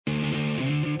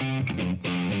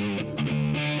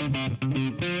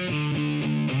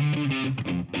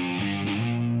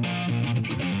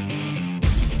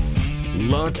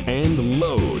lock, and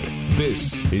load.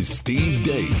 This is Steve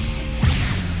Deace.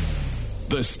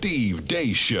 The Steve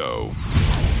Deace Show.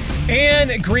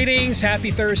 And greetings.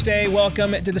 Happy Thursday.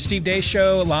 Welcome to the Steve Deace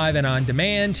Show, live and on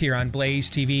demand here on Blaze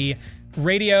TV,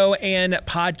 radio, and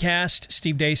podcast.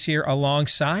 Steve Deace here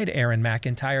alongside Aaron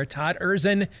McIntyre, Todd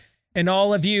Erzin, and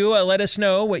all of you. Let us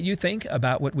know what you think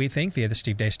about what we think via the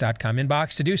stevedeace.com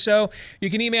inbox. To do so, you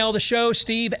can email the show,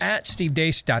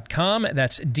 steve@stevedeace.com.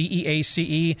 That's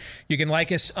DEACE. You can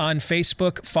like us on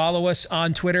Facebook, follow us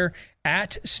on Twitter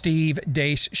 @Steve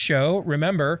Deace Show.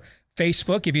 Remember,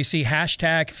 Facebook, if you see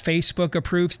hashtag Facebook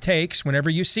approved takes, whenever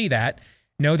you see that,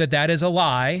 know that that is a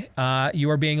lie. You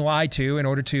are being lied to in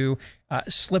order to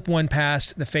slip one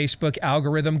past the Facebook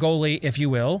algorithm goalie, if you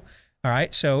will. All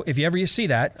right. So if you see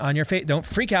that on your face, don't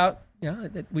freak out.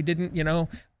 We didn't,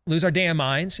 lose our damn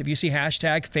minds. If you see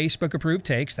hashtag Facebook approved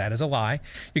takes, that is a lie.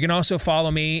 You can also follow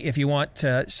me if you want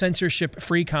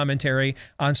censorship-free commentary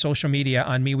on social media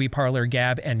on MeWe, Parler,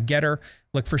 Gab, and Getter.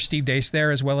 Look for Steve Deace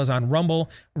there, as well as on Rumble,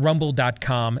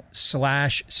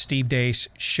 rumble.com/Steve Deace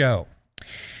Show.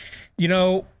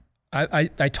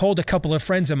 I told a couple of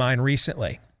friends of mine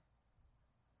recently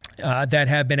that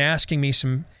have been asking me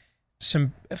some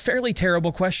fairly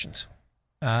terrible questions,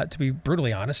 to be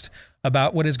brutally honest,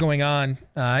 about what is going on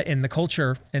in the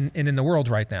culture and in the world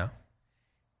right now.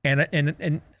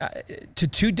 And to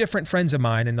two different friends of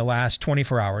mine in the last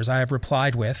 24 hours, I have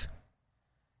replied with,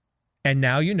 and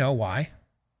now you know why.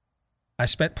 I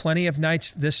spent plenty of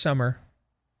nights this summer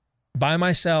by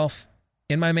myself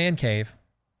in my man cave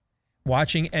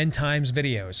watching end times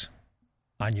videos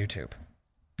on YouTube.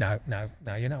 Now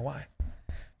you know why.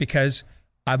 Because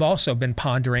I've also been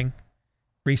pondering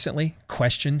recently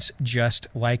questions just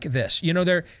like this.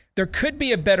 There could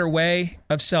be a better way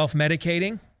of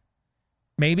self-medicating,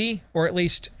 maybe, or at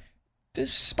least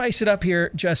just spice it up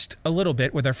here just a little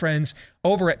bit with our friends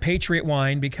over at Patriot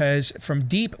Wine, because from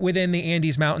deep within the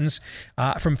Andes Mountains,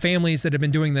 from families that have been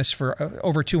doing this for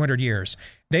over 200 years,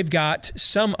 they've got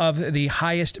some of the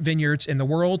highest vineyards in the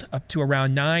world, up to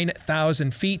around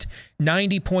 9,000 feet,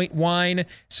 90-point wine,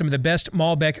 some of the best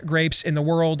Malbec grapes in the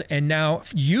world, and now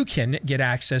you can get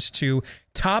access to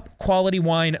top quality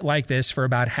wine like this for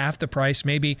about half the price.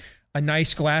 Maybe a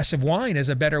nice glass of wine is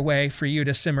a better way for you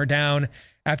to simmer down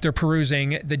after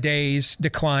perusing the day's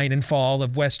decline and fall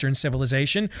of Western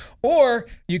civilization. Or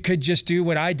you could just do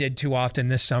what I did too often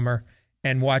this summer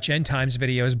and watch end times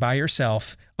videos by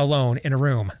yourself, alone in a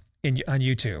room on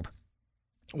YouTube.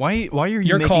 Why are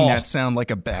you making that sound like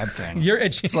a bad thing?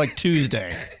 It's like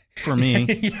Tuesday for me.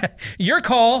 Yeah, your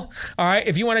call. All right.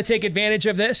 If you want to take advantage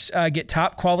of this, get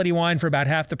top quality wine for about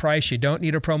half the price. You don't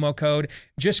need a promo code.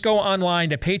 Just go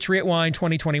online to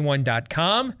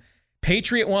patriotwine2021.com.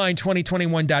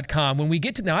 PatriotWine2021.com. When we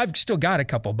get to now, I've still got a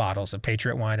couple bottles of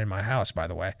Patriot wine in my house, by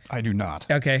the way. I do not.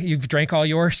 Okay, you've drank all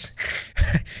yours.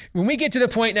 When we get to the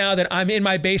point now that I'm in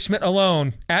my basement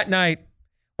alone at night,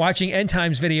 watching end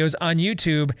times videos on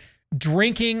YouTube,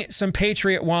 drinking some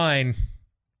Patriot wine,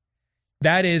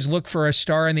 that is look for a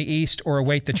star in the east or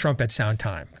await the trumpet sound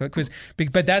time.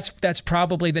 But that's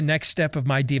probably the next step of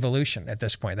my devolution at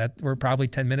this point. That we're probably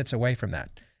 10 minutes away from that.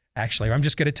 Actually, I'm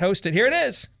just going to toast it. Here it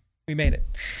is. We made it.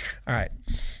 All right.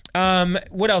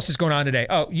 What else is going on today?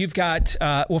 Oh, you've got,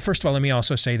 well, first of all, let me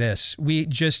also say this. We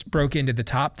just broke into the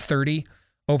top 30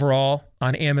 overall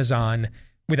on Amazon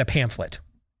with a pamphlet.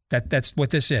 That's what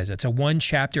this is. It's a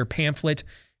one-chapter pamphlet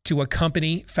to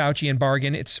accompany Faucian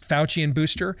bargain. It's Faucian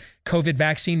booster. COVID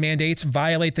vaccine mandates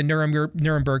violate the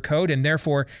Nuremberg Code and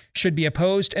therefore should be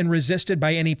opposed and resisted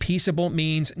by any peaceable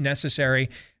means necessary.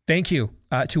 Thank you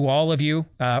to all of you.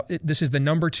 This is the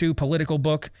 #2 political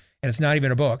book, and it's not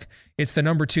even a book. It's the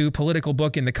 #2 political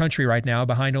book in the country right now,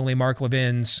 behind only Mark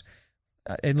Levin's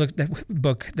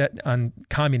book that on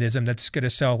communism that's going to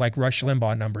sell like Rush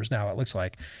Limbaugh numbers now, it looks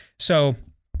like. So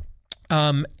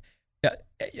some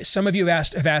of you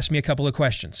have asked me a couple of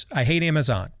questions. I hate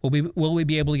Amazon. Will we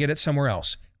be able to get it somewhere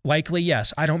else? Likely,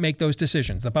 yes. I don't make those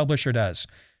decisions. The publisher does.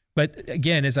 But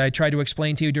again, as I tried to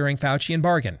explain to you during Faucian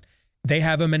bargain, they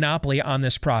have a monopoly on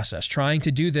this process. Trying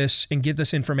to do this and give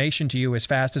this information to you as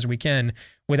fast as we can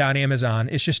without Amazon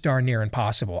is just darn near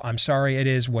impossible. I'm sorry, it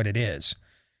is what it is.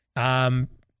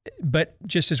 But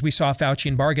just as we saw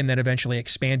Faucian bargain that eventually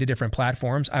expand to different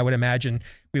platforms, I would imagine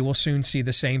we will soon see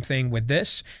the same thing with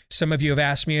this. Some of you have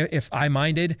asked me if I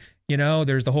minded,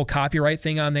 there's the whole copyright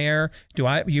thing on there.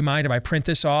 You mind if I print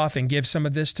this off and give some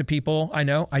of this to people? I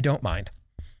know, I don't mind.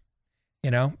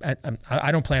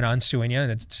 I don't plan on suing you,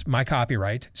 and it's my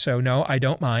copyright. So no, I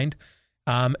don't mind.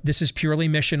 This is purely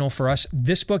missional for us.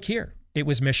 This book here, it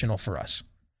was missional for us.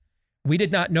 We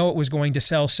did not know it was going to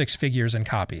sell 6 figures in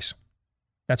copies.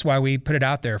 That's why we put it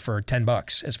out there for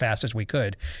 $10 as fast as we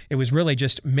could. It was really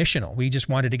just missional. We just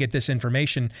wanted to get this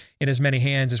information in as many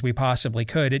hands as we possibly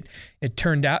could. It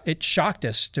turned out, it shocked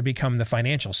us to become the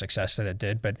financial success that it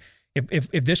did. But if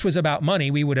this was about money,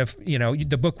 we would have,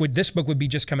 this book would be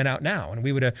just coming out now, and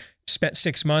we would have spent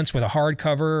 6 months with a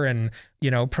hardcover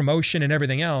and, promotion and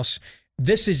everything else.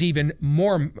 This is even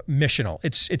more missional.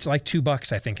 It's like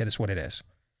 $2, I think it is what it is.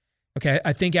 Okay,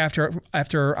 I think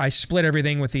after I split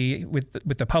everything with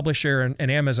the publisher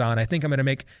and Amazon, I think I'm going to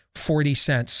make 40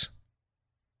 cents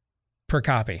per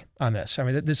copy on this. I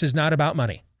mean, this is not about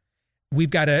money.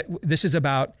 This is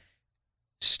about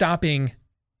stopping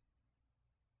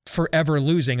forever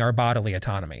losing our bodily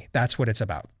autonomy. That's what it's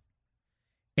about.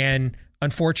 And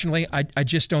unfortunately, I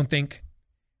just don't think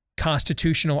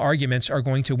constitutional arguments are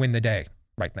going to win the day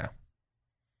right now.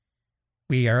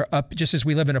 We are up, just as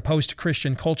we live in a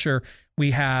post-Christian culture,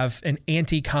 we have an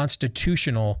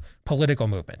anti-constitutional political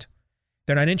movement.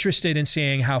 They're not interested in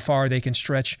seeing how far they can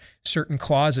stretch certain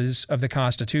clauses of the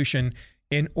Constitution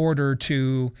in order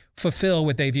to fulfill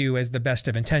what they view as the best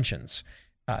of intentions.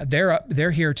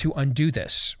 They're here to undo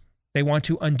this. They want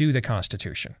to undo the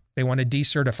Constitution. They want to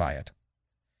decertify it.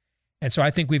 And so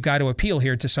I think we've got to appeal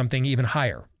here to something even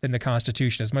higher than the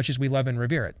Constitution, as much as we love and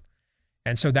revere it.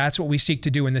 And so that's what we seek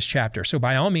to do in this chapter. So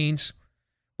by all means,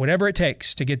 whatever it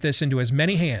takes to get this into as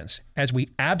many hands as we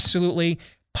absolutely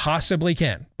possibly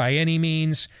can, by any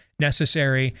means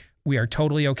necessary, we are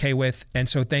totally okay with. And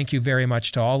so thank you very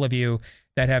much to all of you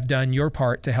that have done your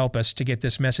part to help us to get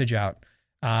this message out,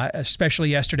 especially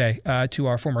yesterday to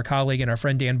our former colleague and our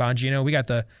friend Dan Bongino. We got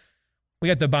the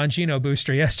Bongino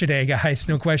booster yesterday, guys.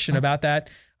 No question about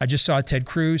that. I just saw Ted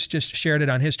Cruz just shared it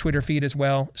on his Twitter feed as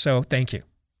well. So thank you.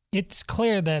 It's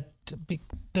clear that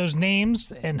those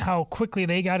names and how quickly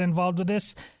they got involved with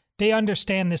this, they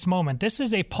understand this moment. This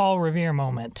is a Paul Revere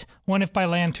moment. One if by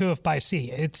land, two if by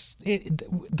sea.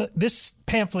 This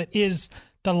pamphlet is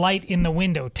the light in the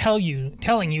window,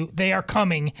 telling you they are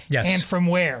coming. Yes. And from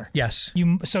where. Yes.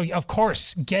 So of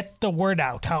course, get the word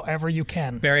out however you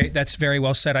can. That's very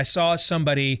well said. I saw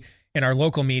somebody in our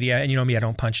local media, and you know me, I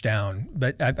don't punch down,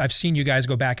 but I've seen you guys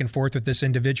go back and forth with this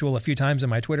individual a few times on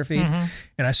my Twitter feed. Mm-hmm.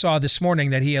 And I saw this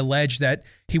morning that he alleged that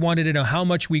he wanted to know how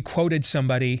much we quoted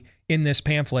somebody in this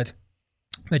pamphlet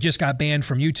that just got banned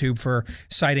from YouTube for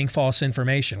citing false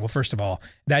information. Well, first of all,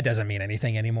 that doesn't mean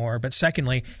anything anymore. But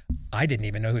secondly, I didn't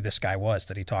even know who this guy was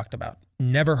that he talked about.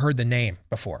 Never heard the name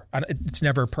before. It's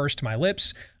never pursed my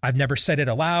lips. I've never said it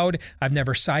aloud. I've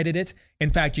never cited it. In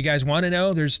fact, you guys want to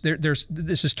know? This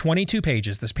is 22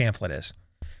 pages, this pamphlet is.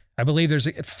 I believe there's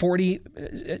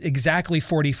exactly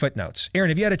 40 footnotes. Aaron,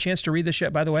 have you had a chance to read this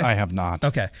yet, by the way? I have not.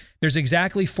 Okay. There's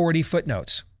exactly 40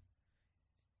 footnotes.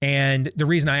 And the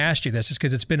reason I asked you this is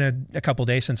because it's been a couple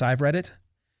days since I've read it.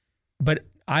 But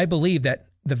I believe that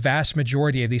the vast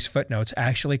majority of these footnotes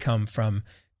actually come from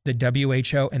the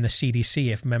WHO and the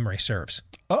CDC, if memory serves.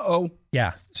 Uh-oh.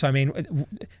 Yeah. So, I mean,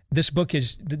 this book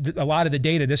is, a lot of the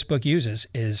data this book uses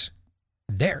is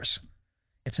theirs.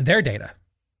 It's their data.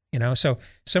 So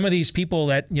some of these people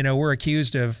that, were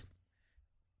accused of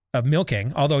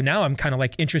milking, although now I'm kind of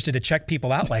like interested to check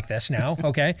people out like this now,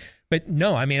 okay? But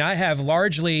no, I mean, I have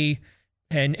largely,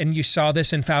 and you saw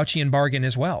this in Fauci and Bargan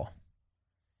as well.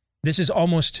 This is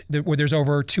almost, where there's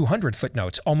over 200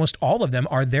 footnotes. Almost all of them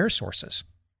are their sources.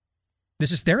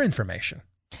 This is their information.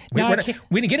 We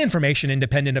didn't get information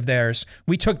independent of theirs.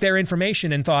 We took their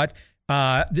information and thought,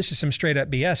 this is some straight up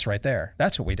BS right there.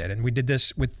 That's what we did. And we did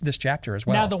this with this chapter as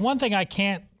well. Now, the one thing I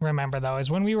can't remember, though, is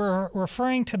when we were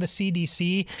referring to the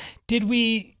CDC, did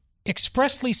we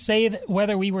expressly say that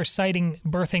whether we were citing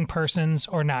birthing persons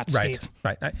or not, Steve?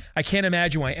 Right. I can't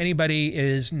imagine why anybody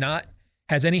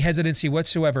has any hesitancy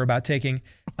whatsoever about taking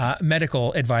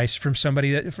medical advice from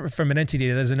somebody, from an entity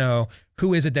that doesn't know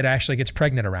who is it that actually gets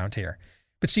pregnant around here.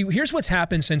 But see, here's what's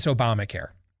happened since Obamacare.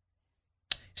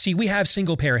 See, we have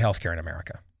single-payer healthcare in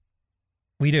America.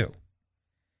 We do.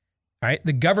 All right?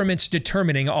 The government's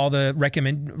determining all the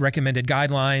recommended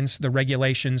guidelines, the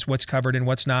regulations, what's covered and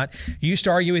what's not. You used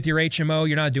to argue with your HMO.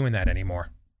 You're not doing that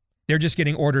anymore. They're just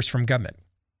getting orders from government.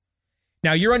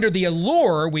 Now, you're under the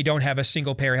allure we don't have a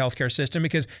single-payer healthcare system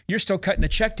because you're still cutting a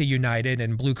check to United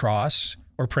and Blue Cross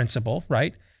or Principal,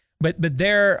 right? But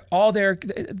all their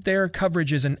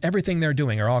coverages and everything they're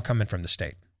doing are all coming from the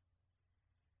state.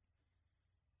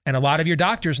 And a lot of your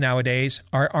doctors nowadays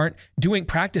aren't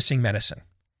practicing medicine.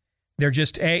 They're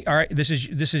just, hey, all right, this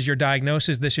is your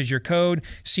diagnosis, this is your code.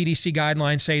 CDC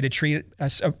guidelines say to treat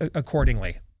us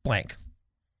accordingly, blank.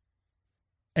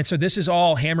 And so this is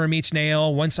all hammer meets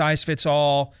nail, one size fits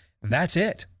all. That's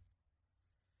it.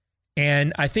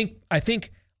 And I think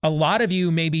A lot of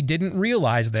you maybe didn't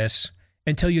realize this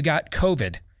until you got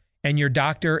COVID and your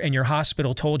doctor and your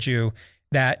hospital told you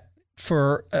that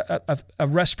for a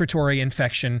respiratory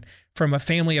infection from a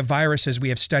family of viruses we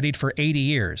have studied for 80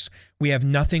 years, we have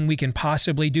nothing we can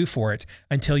possibly do for it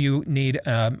until you need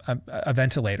a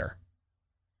ventilator.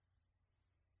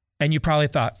 And you probably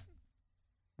thought,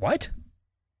 what?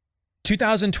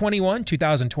 2021,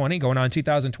 2020, going on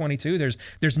 2022,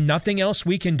 there's nothing else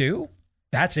we can do?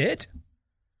 That's it?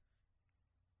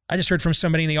 I just heard from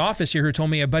somebody in the office here who told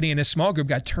me a buddy in his small group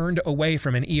got turned away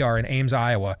from an ER in Ames,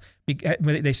 Iowa.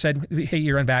 They said, hey,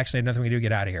 you're unvaccinated, nothing we can do,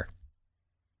 get out of here.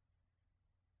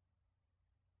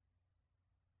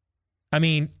 I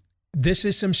mean, this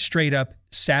is some straight up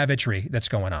savagery that's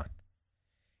going on.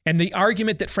 And the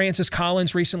argument that Francis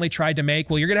Collins recently tried to make,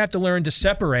 well, you're going to have to learn to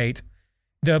separate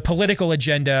the political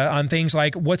agenda on things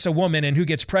like what's a woman and who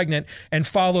gets pregnant and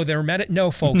follow their No,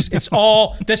 folks, it's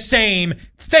all the same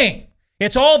thing.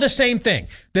 It's all the same thing.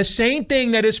 The same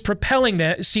thing that is propelling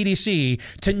the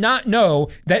CDC to not know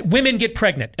that women get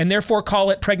pregnant and therefore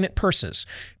call it pregnant persons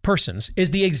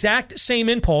is the exact same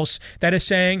impulse that is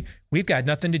saying we've got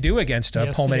nothing to do against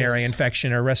a pulmonary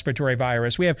infection or respiratory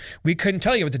virus. We couldn't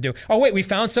tell you what to do. Oh, wait, we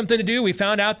found something to do. We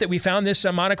found out that we found this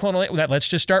monoclonal, that let's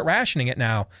just start rationing it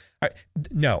now.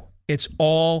 No, it's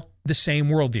all the same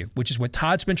worldview, which is what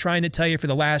Todd's been trying to tell you for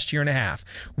the last year and a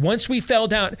half. Once we fell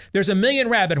down, there's a million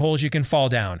rabbit holes you can fall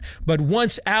down. But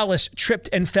once Alice tripped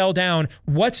and fell down,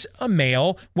 what's a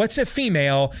male? What's a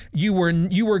female? You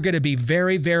were going to be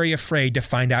very, very afraid to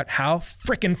find out how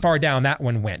freaking far down that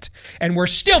one went. And we're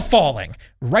still falling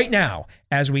right now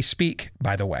as we speak,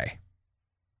 by the way.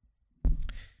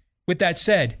 With that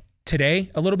said, today,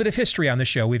 a little bit of history on the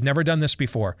show. We've never done this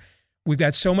before. We've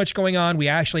got so much going on. We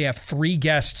actually have 3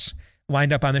 guests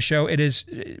lined up on the show. It is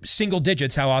single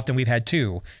digits how often we've had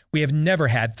 2. We have never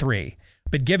had 3.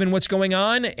 But given what's going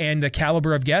on and the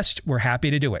caliber of guest, we're happy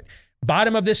to do it.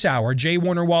 Bottom of this hour, J.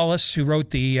 Warner Wallace, who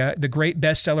wrote the great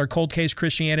bestseller Cold Case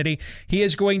Christianity, he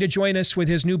is going to join us with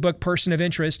his new book, Person of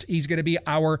Interest. He's going to be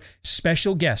our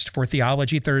special guest for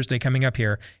Theology Thursday coming up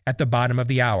here at the bottom of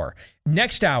the hour.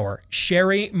 Next hour,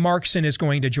 Sherry Markson is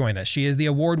going to join us. She is the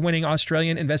award-winning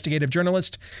Australian investigative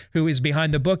journalist who is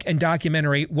behind the book and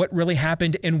documentary, What Really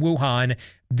Happened in Wuhan.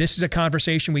 This is a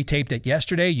conversation we taped it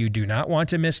yesterday. You do not want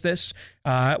to miss this.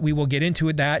 We will get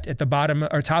into that at the bottom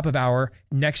or top of our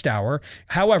next hour.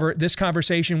 However, this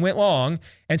conversation went long,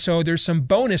 and so there's some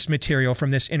bonus material from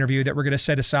this interview that we're going to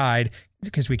set aside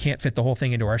because we can't fit the whole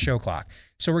thing into our show clock.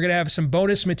 So we're going to have some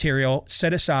bonus material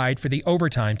set aside for the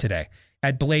overtime today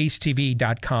at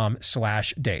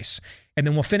blazetv.com/Deace. And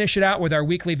then we'll finish it out with our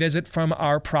weekly visit from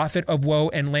our prophet of woe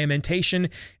and lamentation,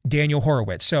 Daniel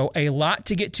Horowitz. So a lot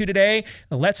to get to today.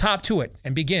 Let's hop to it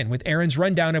and begin with Aaron's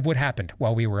rundown of what happened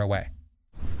while we were away.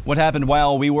 What happened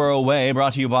while we were away,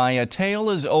 brought to you by a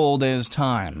tale as old as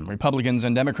time. Republicans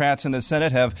and Democrats in the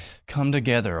Senate have come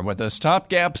together with a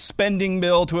stopgap spending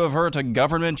bill to avert a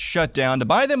government shutdown to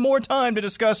buy them more time to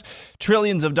discuss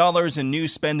trillions of dollars in new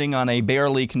spending on a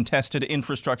barely contested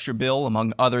infrastructure bill,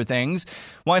 among other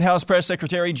things. White House Press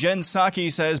Secretary Jen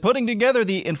Psaki says putting together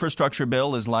the infrastructure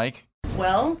bill is like,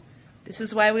 well, this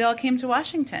is why we all came to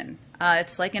Washington.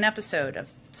 It's like an episode of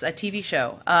a TV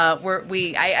show.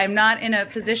 I'm not in a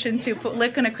position to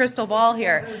look in a crystal ball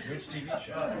here. Which TV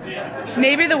show?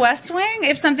 Maybe The West Wing.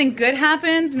 If something good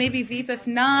happens, maybe Veep. If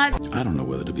not, I don't know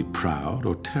whether to be proud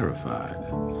or terrified.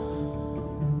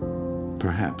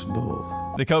 Perhaps both.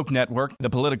 The Koch network, the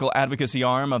political advocacy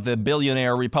arm of the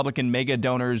billionaire Republican mega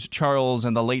donors Charles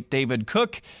and the late David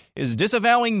Koch, is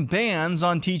disavowing bans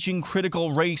on teaching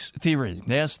critical race theory.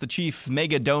 Yes, the chief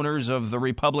mega donors of the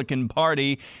Republican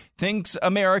Party thinks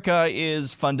America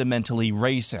is fundamentally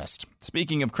racist.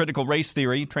 Speaking of critical race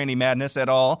theory, Trainee Madness et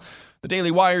al., the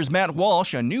Daily Wire's Matt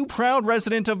Walsh, a new proud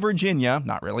resident of Virginia,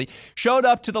 not really, showed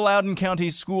up to the Loudoun County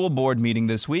School Board meeting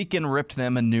this week and ripped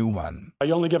them a new one.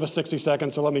 You only give us 60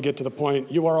 seconds, so let me get to the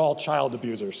point. You are all child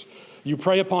abusers. You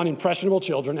prey upon impressionable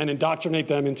children and indoctrinate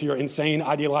them into your insane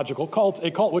ideological cult,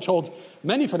 a cult which holds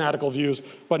many fanatical views,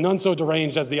 but none so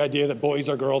deranged as the idea that boys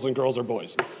are girls and girls are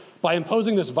boys. By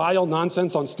imposing this vile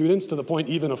nonsense on students to the point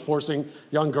even of forcing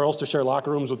young girls to share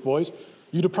locker rooms with boys,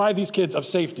 you deprive these kids of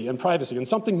safety and privacy and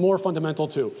something more fundamental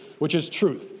too, which is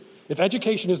truth. If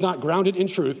education is not grounded in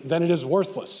truth, then it is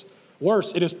worthless.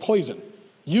 Worse, it is poison.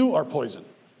 You are poison.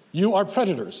 You are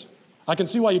predators. I can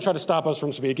see why you try to stop us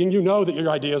from speaking. You know that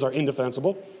your ideas are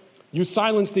indefensible. You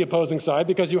silence the opposing side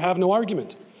because you have no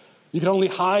argument. You can only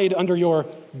hide under your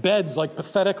beds like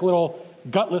pathetic little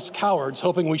gutless cowards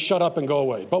hoping we shut up and go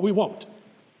away. But we won't.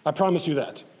 I promise you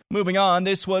that. Moving on,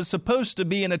 this was supposed to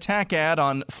be an attack ad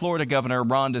on Florida Governor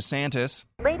Ron DeSantis.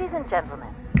 Ladies and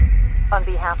gentlemen, on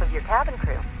behalf of your cabin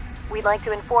crew, we'd like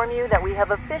to inform you that we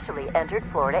have officially entered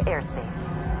Florida airspace.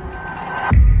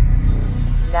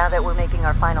 Now that we're making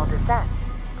our final descent,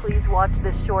 please watch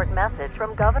this short message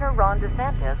from Governor Ron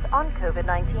DeSantis on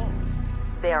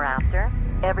COVID-19. Thereafter,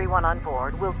 everyone on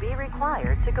board will be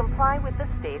required to comply with the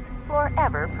state's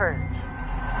forever purge.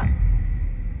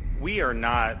 We are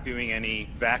not doing any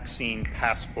vaccine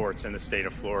passports in the state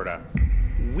of Florida.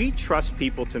 We trust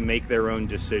people to make their own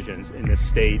decisions in this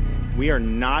state. We are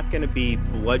not going to be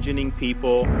bludgeoning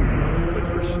people with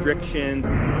restrictions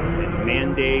and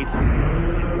mandates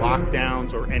and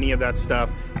lockdowns or any of that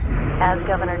stuff. As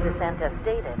Governor DeSantis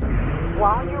stated,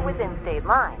 while you're within state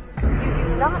lines, you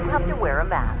do not have to wear a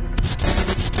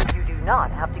mask. You do not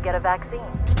have to get a vaccine.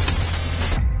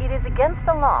 It is against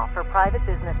the law for private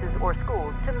businesses or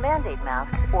schools to mandate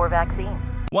masks or vaccines.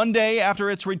 One day after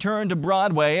its return to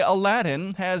Broadway,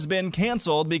 Aladdin has been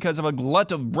canceled because of a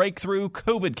glut of breakthrough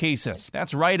COVID cases.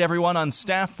 That's right, everyone on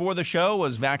staff for the show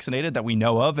was vaccinated that we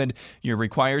know of, and you're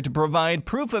required to provide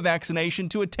proof of vaccination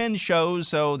to attend shows,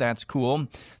 so that's cool.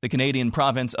 The Canadian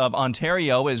province of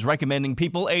Ontario is recommending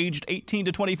people aged 18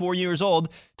 to 24 years old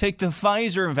take the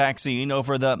Pfizer vaccine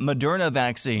over the Moderna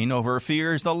vaccine over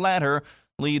fears the latter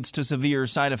leads to severe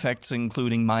side effects,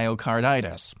 including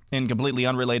myocarditis. In completely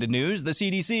unrelated news, the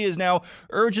CDC is now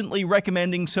urgently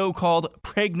recommending so-called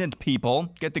pregnant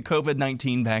people get the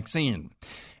COVID-19 vaccine.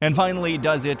 And finally,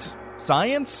 does it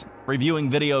science? Reviewing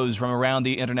videos from around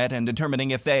the internet and determining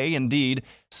if they indeed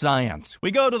science. We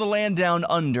go to the land down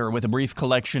under with a brief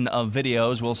collection of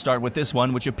videos. We'll start with this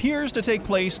one, which appears to take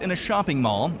place in a shopping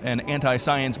mall. An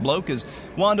anti-science bloke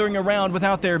is wandering around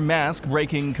without their mask,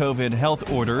 breaking COVID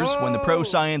health orders when the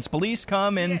pro-science police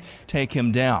come and take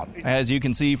him down. As you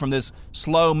can see from this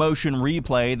slow-motion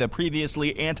replay, the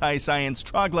previously anti-science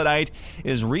troglodyte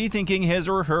is rethinking his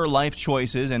or her life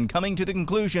choices and coming to the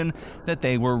conclusion that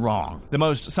they were wrong. The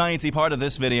most sciencey part of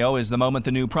this video is the moment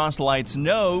the new proselyte's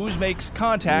nose makes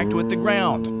contact with the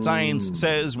ground. Science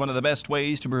says one of the best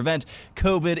ways to prevent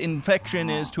COVID infection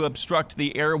is to obstruct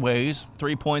the airways.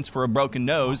 3 points for a broken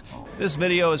nose. This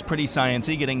video is pretty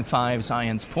sciencey, getting 5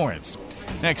 science points.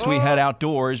 Next, we head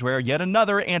outdoors where yet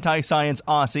another anti-science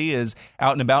Aussie is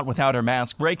out and about without her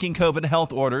mask, breaking COVID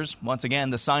health orders. Once again,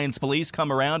 the science police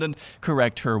come around and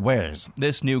correct her ways.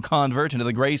 This new convert into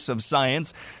the grace of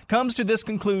science comes to this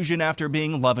conclusion after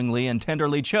being lovingly and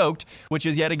tenderly choked, which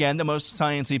is yet again the most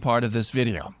sciencey part of this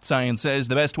video. Science says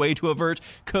the best way to avert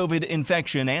COVID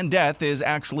infection and death is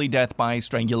actually death by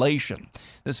strangulation.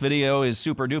 This video is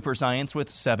super duper science with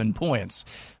 7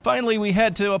 points. Finally, we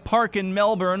head to a park in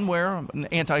Melbourne where an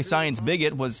anti-science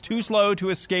bigot was too slow to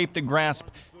escape the grasp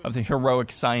of the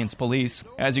heroic science police.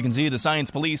 As you can see, the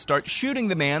science police start shooting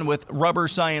the man with rubber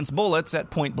science bullets at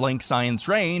point-blank science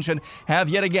range and have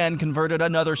yet again converted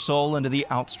another soul into the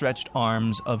outstretched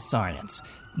arms of science.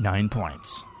 9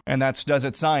 points. And that's Does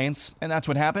It Science, and that's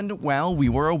what happened while we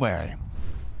were away.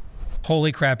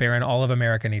 Holy crap, Aaron. All of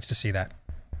America needs to see that.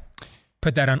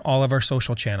 Put that on all of our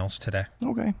social channels today.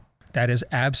 Okay. That is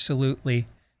absolutely,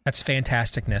 that's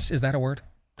fantasticness. Is that a word?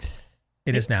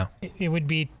 It is now. It would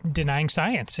be denying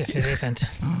science if it isn't.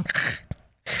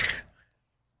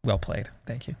 Well played.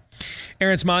 Thank you.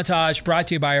 Aaron's Montage brought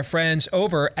to you by our friends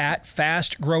over at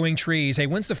Fast Growing Trees. Hey,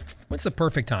 when's the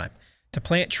perfect time to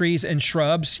plant trees and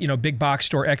shrubs? You know, big box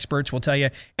store experts will tell you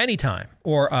anytime,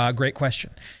 or great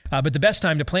question. But the best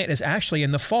time to plant is actually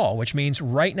in the fall, which means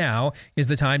right now is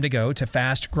the time to go to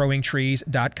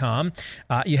fastgrowingtrees.com.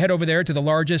 You head over there to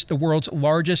the world's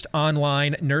largest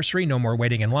online nursery. No more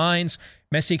waiting in lines,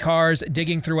 messy cars,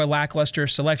 digging through a lackluster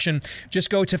selection. Just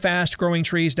go to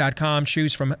fastgrowingtrees.com,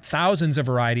 choose from thousands of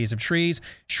varieties of trees,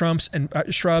 shrubs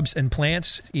and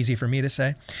plants, easy for me to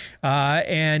say.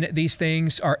 And these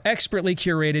things are expertly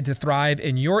curated to thrive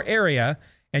in your area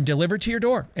and delivered to your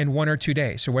door in 1 or 2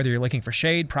 days. So whether you're looking for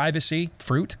shade, privacy,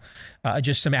 fruit,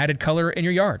 just some added color in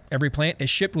your yard, every plant is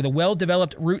shipped with a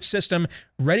well-developed root system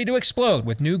ready to explode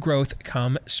with new growth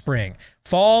come spring.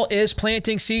 Fall is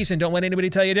planting season. Don't let anybody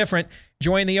tell you different.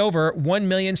 Join the over 1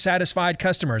 million satisfied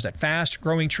customers at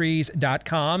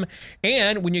fastgrowingtrees.com.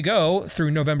 And when you go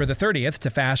through November the 30th to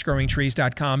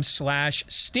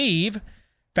fastgrowingtrees.com/Steve,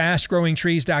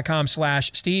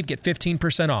 fastgrowingtrees.com/Steve, get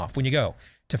 15% off when you go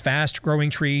to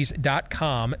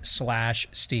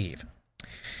fastgrowingtrees.com/Steve. A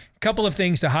couple of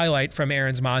things to highlight from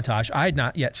Aaron's montage. I had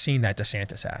not yet seen that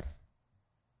DeSantis ad.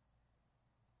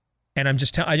 And I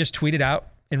just tweeted out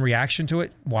in reaction to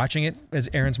it, watching it as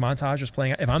Aaron's montage was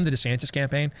playing. If I'm the DeSantis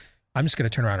campaign, I'm just going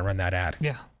to turn around and run that ad.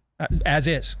 Yeah. As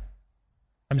is.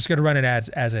 I'm just going to run it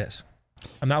as is.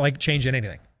 I'm not like changing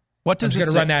anything. What does I'm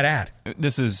just going to run that ad.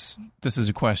 This is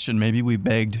a question maybe we've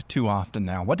begged too often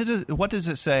now. What does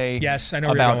it say? Yes, I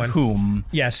know about where you're whom?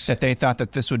 Yes, that they thought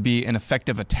that this would be an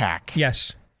effective attack.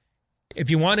 Yes.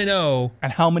 If you want to know,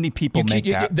 and how many people make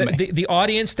that? The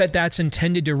audience that's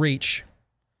intended to reach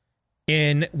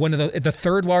in one of the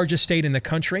third largest state in the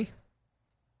country,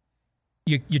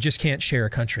 you just can't share a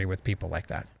country with people like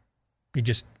that. You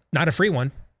just not a free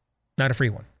one.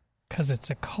 Because it's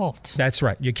a cult. That's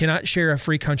right. You cannot share a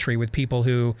free country with people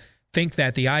who think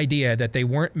that the idea that they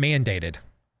weren't mandated,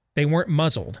 they weren't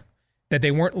muzzled, that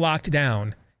they weren't locked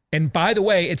down. And by the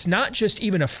way, it's not just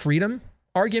even a freedom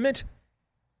argument,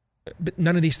 but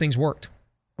none of these things worked.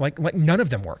 Like none of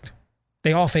them worked.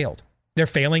 They all failed. They're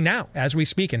failing now as we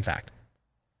speak, in fact.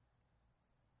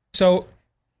 So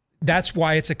that's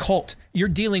why it's a cult. You're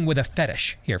dealing with a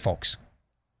fetish here, folks.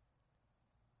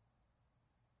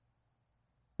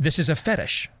 This is a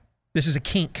fetish. This is a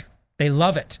kink. They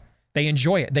love it. They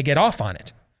enjoy it. They get off on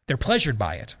it. They're pleasured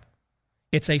by it.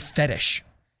 It's a fetish.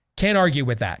 Can't argue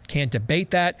with that. Can't debate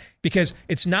that, because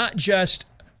it's not just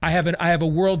I have a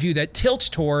worldview that tilts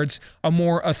towards a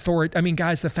more authority. I mean,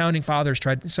 guys, the founding fathers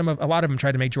a lot of them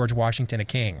tried to make George Washington a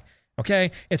king. Okay,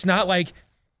 it's not like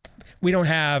we don't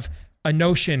have a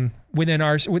notion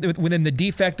within the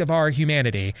defect of our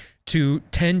humanity to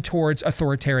tend towards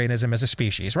authoritarianism as a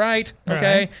species, right?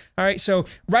 Okay, all right. So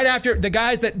right after the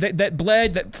guys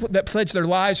that pledged their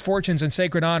lives, fortunes, and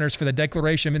sacred honors for the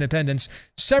Declaration of Independence,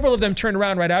 several of them turned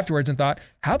around right afterwards and thought,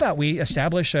 "How about we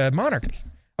establish a monarchy?"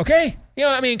 Okay,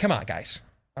 come on, guys.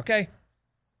 Okay,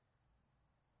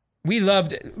 we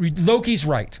loved it. Loki's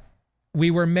right. We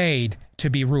were made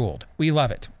to be ruled. We love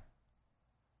it.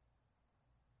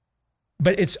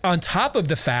 But it's on top of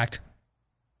the fact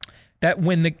that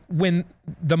when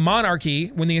the monarchy,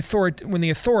 when the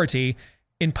authority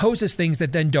imposes things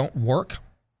that then don't work,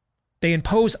 they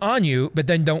impose on you, but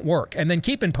then don't work, and then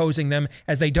keep imposing them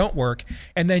as they don't work,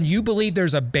 and then you believe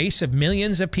there's a base of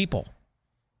millions of people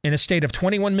in a state of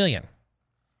 21 million.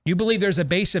 You believe there's a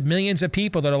base of millions of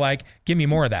people that are like, give me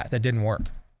more of that didn't work.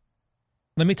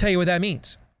 Let me tell you what that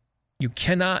means. You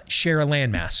cannot share a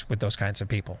landmass with those kinds of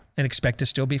people and expect to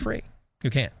still be free. You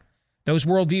can't. Those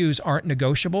worldviews aren't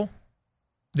negotiable.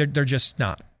 They're just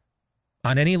not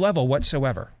on any level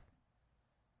whatsoever,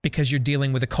 because you're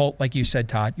dealing with a cult, like you said,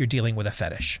 Todd. You're dealing with a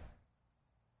fetish.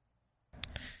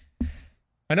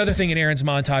 Another thing in Aaron's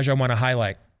montage I want to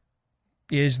highlight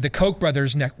is the Koch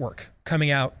brothers network coming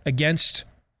out against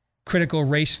critical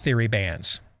race theory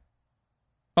bans.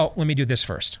 Oh, let me do this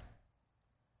first.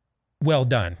 Well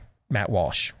done, Matt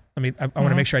Walsh. I want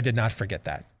to make sure I did not forget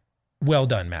that. Well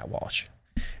done, Matt Walsh.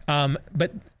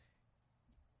 But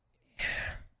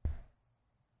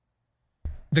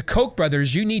the Koch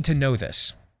brothers, you need to know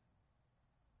this.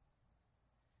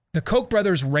 The Koch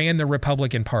brothers ran the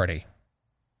Republican Party,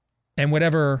 and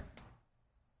whatever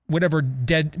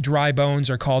dead, dry bones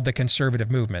are called the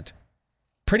conservative movement,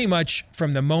 pretty much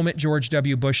from the moment George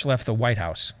W. Bush left the White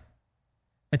House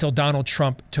until Donald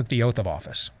Trump took the oath of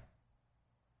office.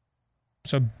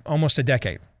 So almost a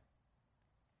decade.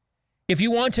 If you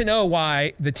want to know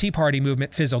why the Tea Party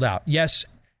movement fizzled out, yes,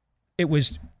 it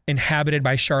was inhabited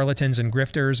by charlatans and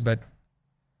grifters, but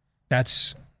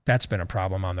that's been a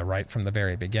problem on the right from the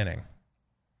very beginning.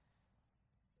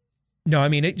 No, I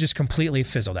mean, it just completely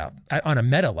fizzled out on a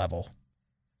meta level.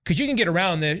 Because you can get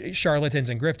around the charlatans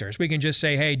and grifters. We can just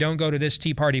say, hey, don't go to this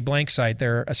Tea Party blank site.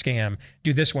 They're a scam.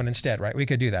 Do this one instead, right? We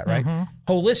could do that, right?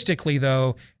 Holistically,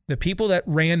 though, the people that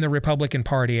ran the Republican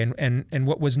Party and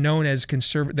what was known as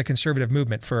the conservative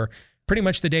movement for pretty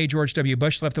much the day George W.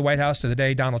 Bush left the White House to the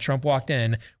day Donald Trump walked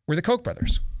in were the Koch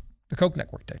brothers. The Koch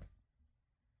network did.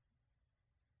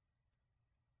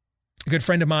 A good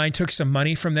friend of mine took some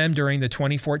money from them during the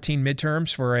 2014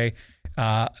 midterms for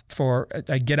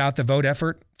a get out the vote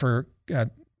effort for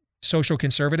social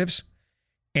conservatives.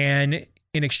 And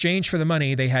in exchange for the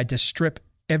money, they had to strip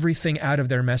everything out of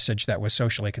their message that was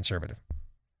socially conservative.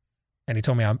 And he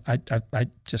told me,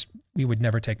 we would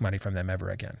never take money from them ever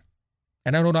again.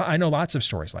 And I know lots of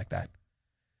stories like that.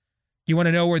 You want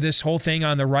to know where this whole thing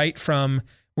on the right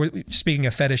speaking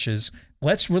of fetishes,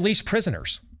 let's release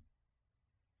prisoners.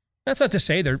 That's not to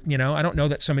say I don't know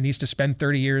that somebody needs to spend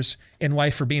 30 years in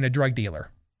life for being a drug dealer,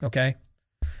 okay?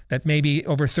 That maybe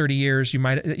over 30 years, you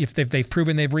might, if they've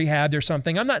proven they've rehabbed or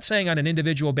something. I'm not saying on an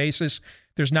individual basis,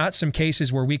 there's not some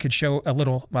cases where we could show a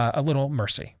little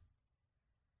mercy.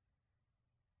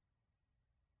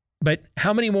 But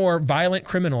how many more violent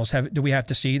criminals do we have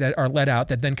to see that are let out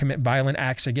that then commit violent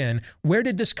acts again? Where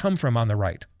did this come from on the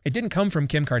right? It didn't come from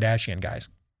Kim Kardashian, guys.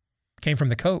 It came from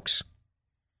the Kochs.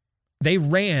 They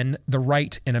ran the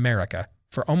right in America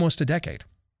for almost a decade.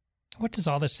 What does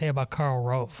all this say about Karl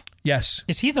Rove? Yes.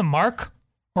 Is he the mark,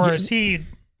 or is he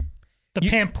the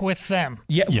pimp with them?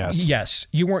 Yeah, yes.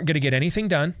 You weren't going to get anything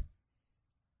done.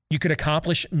 You could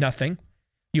accomplish nothing.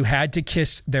 You had to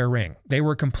kiss their ring. They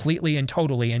were completely and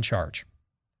totally in charge.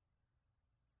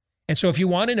 And so if you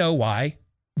want to know why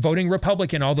voting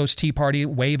Republican, all those Tea Party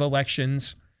wave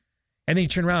elections, and then you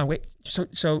turn around, wait,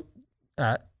 so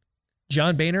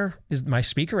John Boehner is my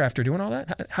speaker after doing all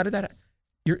that? How did that?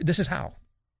 This is how.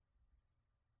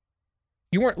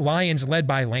 You weren't lions led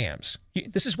by lambs.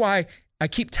 This is why I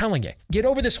keep telling you, get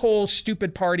over this whole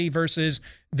stupid party versus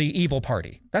the evil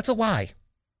party. That's a lie.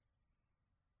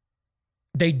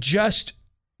 They just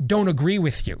don't agree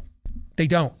with you. They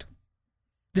don't.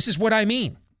 This is what I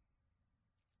mean.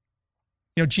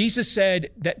 You know, Jesus said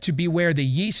that to beware the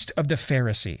yeast of the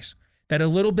Pharisees, that a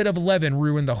little bit of leaven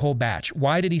ruined the whole batch.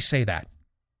 Why did he say that?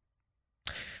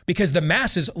 Because the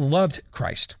masses loved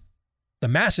Christ. The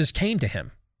masses came to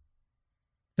him.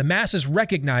 The masses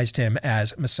recognized him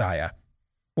as Messiah,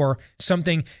 or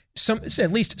something,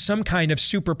 at least some kind of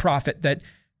super prophet that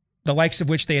the likes of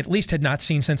which they at least had not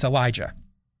seen since Elijah.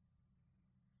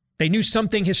 They knew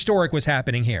something historic was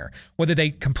happening here. Whether they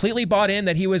completely bought in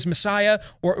that he was Messiah,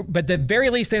 but at the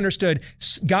very least they understood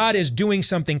God is doing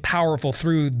something powerful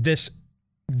through this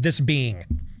being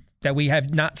that we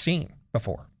have not seen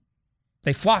before.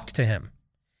 They flocked to him.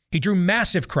 He drew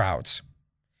massive crowds.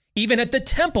 Even at the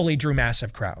temple, he drew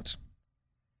massive crowds.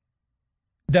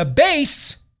 The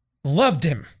base loved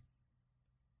him.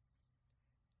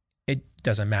 It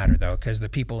doesn't matter, though, because the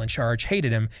people in charge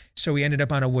hated him, so he ended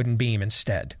up on a wooden beam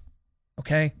instead.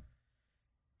 Okay?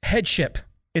 Headship.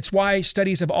 It's why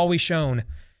studies have always shown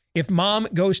if mom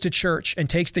goes to church and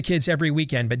takes the kids every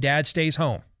weekend, but dad stays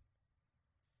home,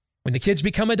 when the kids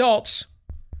become adults,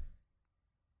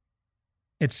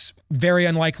 it's very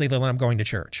unlikely they'll end up going to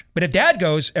church. But if dad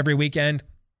goes every weekend,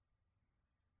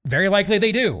 very likely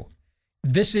they do.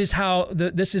 This is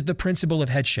the principle of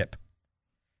headship.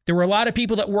 There were a lot of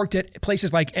people that worked at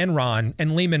places like Enron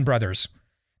and Lehman Brothers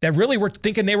that really were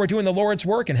thinking they were doing the Lord's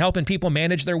work and helping people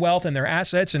manage their wealth and their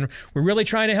assets and were really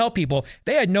trying to help people.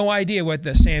 They had no idea what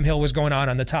the Sam Hill was going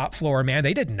on the top floor, man.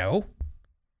 They didn't know.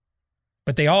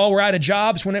 But they all were out of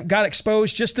jobs when it got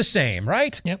exposed just the same,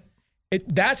 right? Yep.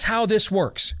 That's how this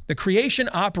works. The creation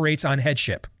operates on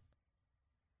headship.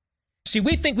 See,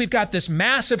 we think we've got this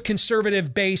massive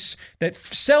conservative base that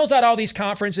sells out all these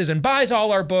conferences and buys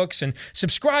all our books and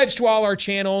subscribes to all our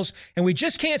channels, and we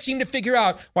just can't seem to figure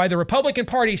out why the Republican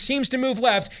Party seems to move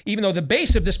left, even though the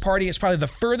base of this party is probably the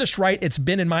furthest right it's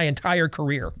been in my entire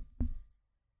career.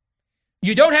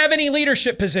 You don't have any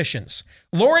leadership positions.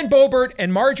 Lauren Boebert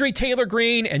and Marjorie Taylor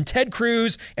Greene and Ted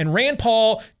Cruz and Rand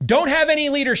Paul don't have any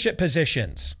leadership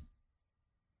positions.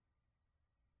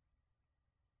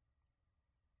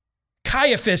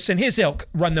 Caiaphas and his ilk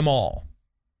run them all.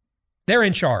 They're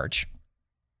in charge.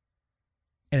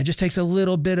 And it just takes a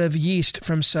little bit of yeast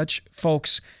from such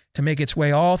folks to make its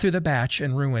way all through the batch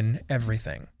and ruin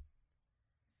everything.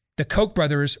 The Koch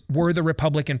brothers were the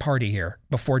Republican Party here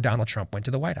before Donald Trump went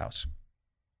to the White House.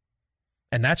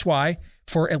 And that's why,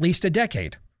 for at least a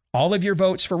decade, all of your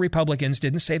votes for Republicans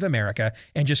didn't save America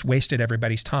and just wasted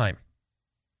everybody's time.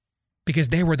 Because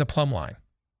they were the plumb line.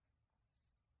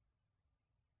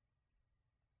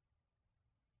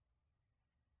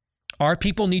 Our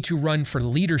people need to run for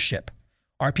leadership.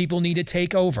 Our people need to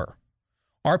take over.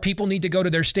 Our people need to go to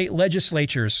their state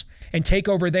legislatures and take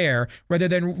over there rather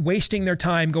than wasting their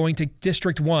time going to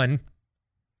District 1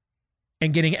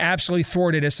 and getting absolutely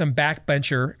thwarted as some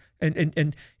backbencher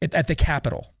and at the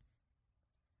Capitol.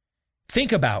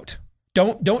 Think about,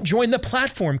 don't join the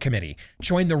platform committee,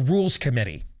 join the rules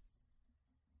committee.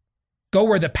 Go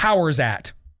where the power's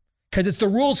at, because it's the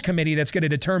rules committee that's going to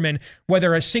determine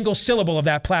whether a single syllable of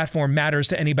that platform matters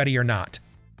to anybody or not.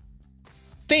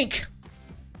 Think,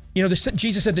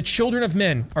 Jesus said the children of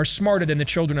men are smarter than the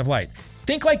children of light.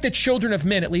 Think like the children of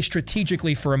men, at least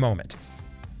strategically for a moment.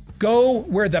 Go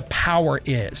where the power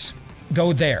is.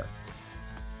 Go there.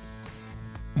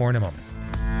 More in a moment.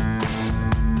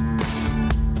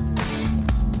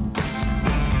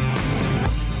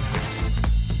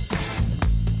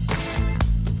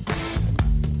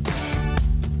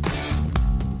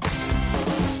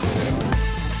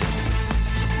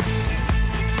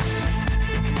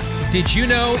 Did you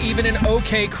know even an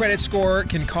okay credit score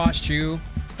can cost you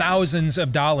thousands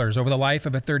of dollars over the life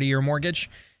of a 30-year mortgage?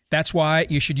 That's why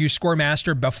you should use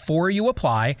ScoreMaster before you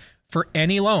apply for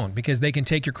any loan, because they can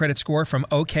take your credit score from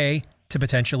okay to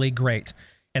potentially great.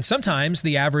 And sometimes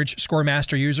the average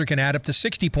ScoreMaster user can add up to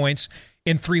 60 points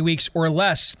in 3 weeks or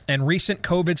less. And recent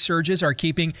COVID surges are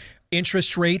keeping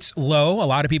interest rates low. A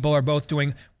lot of people are both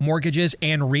doing mortgages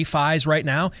and refis right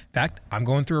now. In fact, I'm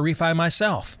going through a refi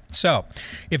myself. So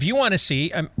if you want to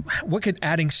see what could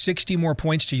adding 60 more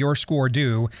points to your score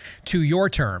do to your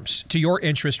terms, to your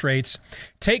interest rates,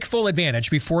 take full advantage.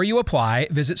 Before you apply,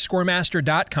 visit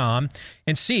scoremaster.com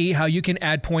and see how you can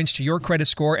add points to your credit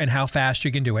score and how fast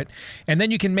you can do it. And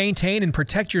then you can maintain and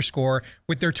protect your score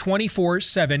with their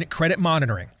 24/7 credit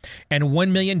monitoring and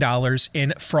 $1 million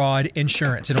in fraud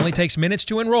insurance. It only takes minutes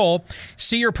to enroll.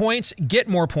 See your points, get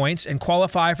more points, and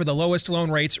qualify for the lowest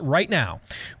loan rates right now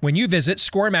when you visit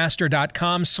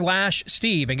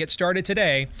scoremaster.com/Steve and get started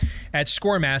today at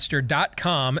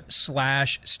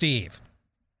scoremaster.com/Steve.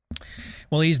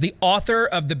 Well, he's the author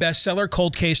of the bestseller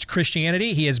Cold Case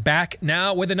Christianity. He is back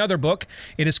now with another book.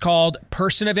 It is called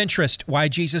Person of Interest, Why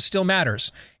Jesus Still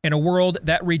Matters in a World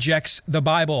That Rejects the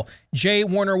Bible. J.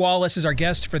 Warner Wallace is our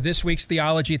guest for this week's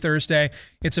Theology Thursday.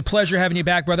 It's a pleasure having you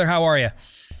back, brother. How are you?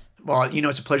 Well,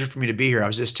 it's a pleasure for me to be here. I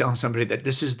was just telling somebody that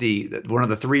this is one of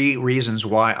the 3 reasons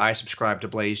why I subscribe to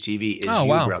Blaze TV is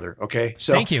brother. Okay,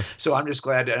 so thank you. So I'm just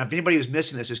glad. And if anybody who's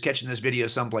missing this is catching this video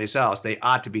someplace else, they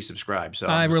ought to be subscribed. So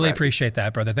I really appreciate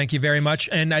that, brother. Thank you very much.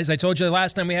 And as I told you the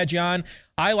last time we had you on,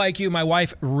 I like you. My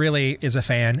wife really is a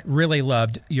fan. Really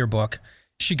loved your book.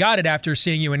 She got it after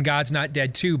seeing you in God's Not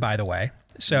Dead 2, by the way.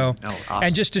 So, awesome.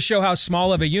 And just to show how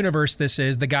small of a universe this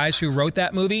is, the guys who wrote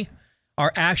that movie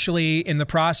are actually in the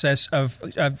process of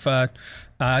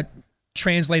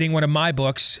translating one of my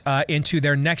books into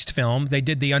their next film. They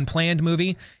did the Unplanned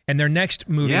movie, and their next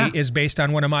movie is based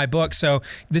on one of my books. So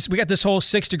we got this whole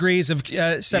 6 degrees of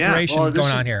separation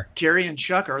going on here. Carrie and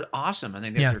Chuck are awesome. I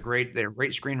think they're great. They're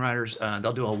great screenwriters.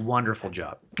 They'll do a wonderful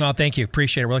job. Oh, thank you.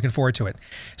 Appreciate it. We're looking forward to it.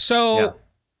 So.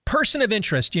 Person of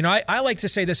interest. I like to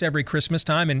say this every Christmas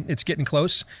time, and it's getting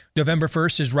close. November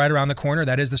 1st is right around the corner.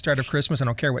 That is the start of Christmas. I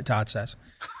don't care what Todd says.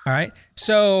 All right.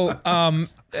 So,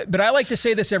 but I like to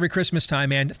say this every Christmas time,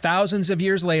 man. Thousands of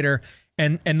years later,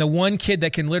 and the one kid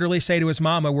that can literally say to his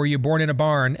mama, "Were you born in a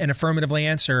barn?" and affirmatively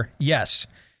answer, "Yes,"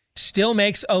 still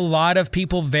makes a lot of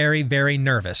people very, very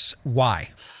nervous.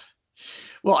 Why?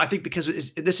 Well, I think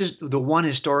because this is the one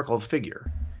historical figure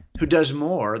who does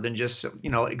more than just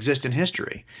exist in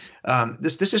history.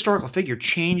 This historical figure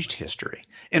changed history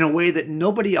in a way that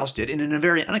nobody else did, and in a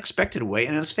very unexpected way.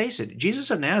 And let's face it,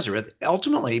 Jesus of Nazareth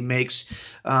ultimately makes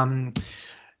a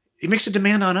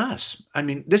demand on us. I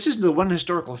mean, this is the one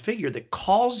historical figure that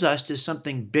calls us to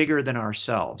something bigger than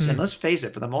ourselves. And let's face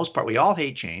it, for the most part, we all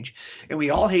hate change, and we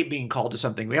all hate being called to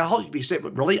something. We all say,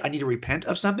 really, I need to repent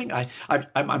of something?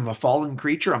 I'm a fallen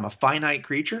creature. I'm a finite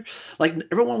creature. Like,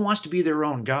 everyone wants to be their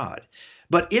own God.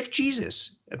 But if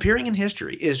Jesus, appearing in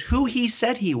history, is who he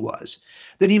said he was,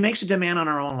 then he makes a demand on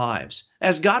our own lives,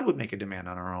 as God would make a demand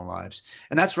on our own lives.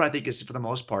 And that's what I think is, for the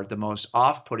most part, the most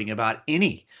off-putting about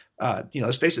any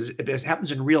let's face it, it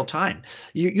happens in real time.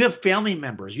 You have family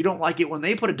members. You don't like it when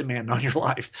they put a demand on your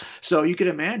life. So you can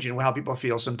imagine how people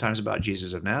feel sometimes about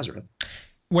Jesus of Nazareth.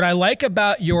 What I like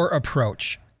about your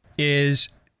approach is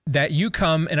that you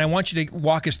come, and I want you to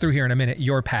walk us through here in a minute,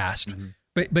 your past,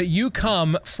 but you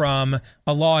come from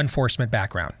a law enforcement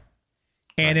background.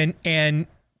 And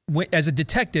as a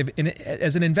detective,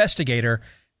 as an investigator,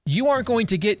 you aren't going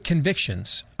to get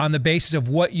convictions on the basis of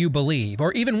what you believe,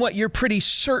 or even what you're pretty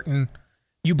certain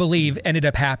you believe ended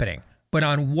up happening, but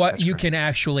on what you can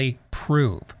actually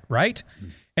prove, right?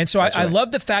 And so I love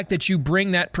the fact that you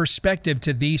bring that perspective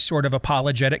to these sort of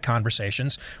apologetic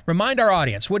conversations. Remind our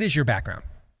audience, what is your background?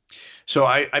 So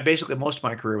I basically, most of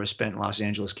my career was spent in Los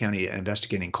Angeles County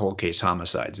investigating cold case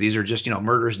homicides. These are just,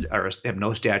 murders have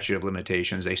no statute of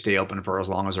limitations. They stay open for as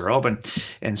long as they're open.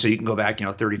 And so you can go back,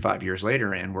 35 years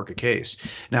later and work a case.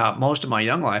 Now, most of my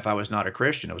young life, I was not a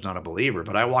Christian. I was not a believer,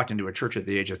 but I walked into a church at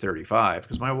the age of 35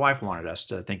 because my wife wanted us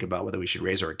to think about whether we should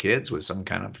raise our kids with some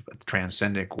kind of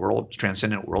transcendent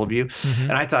worldview.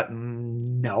 And I thought,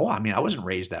 no, I wasn't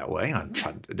raised that way.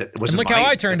 And look how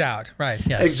I turned out. Right.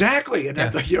 Yes. Exactly.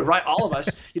 And you're right. All of us,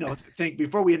 think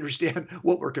before we understand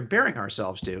what we're comparing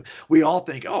ourselves to, we all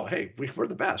think, oh, hey, we're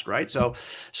the best, right? So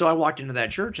I walked into that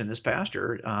church, and this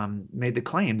pastor made the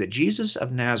claim that Jesus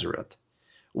of Nazareth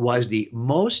was the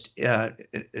most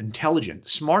intelligent,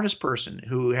 smartest person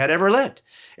who had ever lived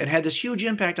and had this huge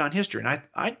impact on history. And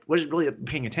I wasn't really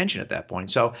paying attention at that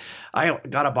point. So I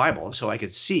got a Bible so I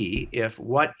could see if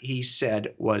what he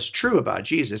said was true about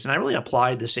Jesus. And I really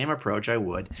applied the same approach I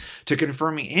would to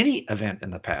confirming any event in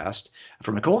the past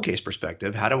from a cold case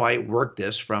perspective. How do I work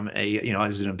this from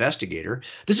as an investigator?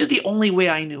 This is the only way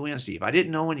I knew in, Steve. I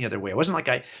didn't know any other way. It wasn't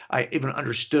like I even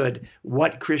understood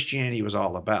what Christianity was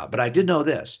all about, but I did know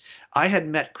this. I had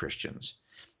met Christians,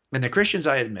 and the Christians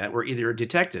I had met were either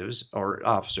detectives or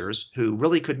officers who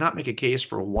really could not make a case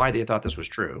for why they thought this was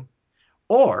true,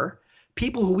 or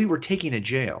people who we were taking to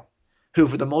jail, who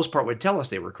for the most part would tell us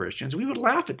they were Christians. We would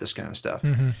laugh at this kind of stuff.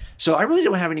 Mm-hmm. So I really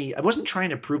don't have I wasn't trying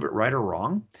to prove it right or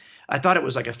wrong. I thought it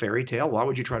was like a fairy tale. Why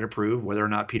would you try to prove whether or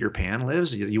not Peter Pan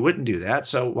lives? You wouldn't do that.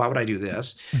 So why would I do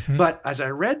this? Mm-hmm. But as I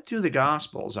read through the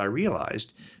Gospels, I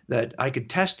realized that I could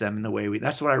test them in the way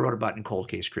that's what I wrote about in Cold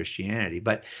Case Christianity.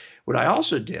 But what I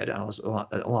also did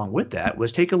along with that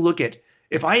was take a look at,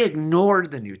 if I ignored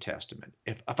the New Testament,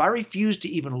 if I refused to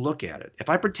even look at it, if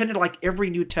I pretended like every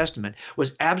New Testament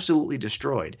was absolutely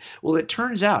destroyed, well, it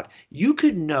turns out you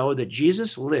could know that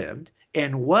Jesus lived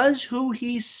and was who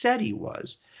he said he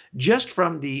was just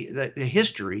from the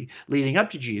history leading up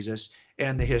to Jesus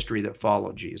and the history that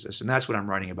followed Jesus. And that's what I'm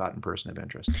writing about in Person of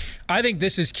Interest. I think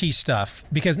this is key stuff,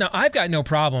 because now I've got no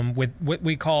problem with what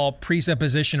we call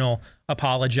presuppositional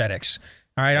apologetics.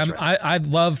 All right. I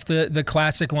love the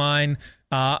classic line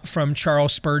from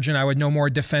Charles Spurgeon: I would no more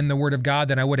defend the word of God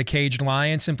than I would a caged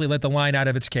lion. Simply let the lion out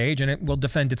of its cage and it will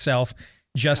defend itself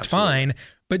just fine.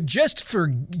 But just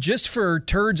for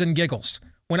turds and giggles,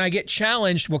 when I get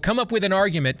challenged, we'll come up with an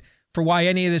argument for why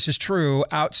any of this is true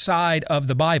outside of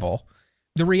the Bible.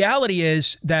 The reality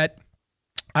is that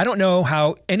I don't know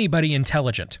how anybody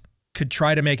intelligent could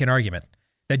try to make an argument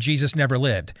that Jesus never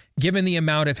lived, given the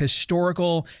amount of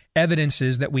historical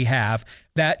evidences that we have,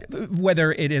 that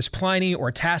whether it is Pliny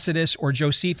or Tacitus or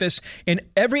Josephus, in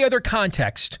every other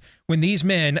context, when these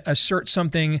men assert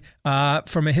something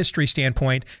from a history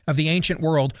standpoint of the ancient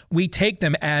world, we take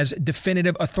them as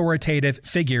definitive, authoritative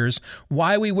figures.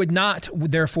 Why we would not,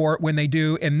 therefore, when they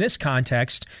do in this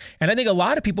context? And I think a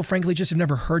lot of people, frankly, just have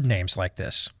never heard names like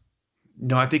this.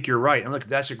 No, I think you're right. And look,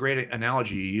 that's a great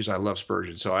analogy you use. I love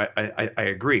Spurgeon. So I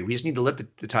agree. We just need to let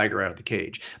the tiger out of the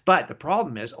cage. But the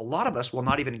problem is a lot of us will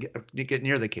not even get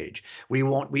near the cage.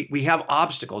 We have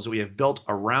obstacles that we have built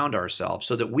around ourselves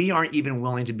so that we aren't even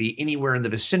willing to be anywhere in the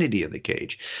vicinity of the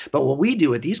cage. But what we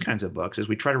do with these kinds of books is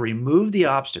we try to remove the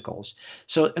obstacles.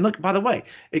 So, and look, by the way,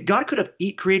 God could have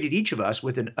created each of us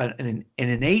with an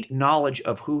innate knowledge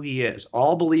of who he is,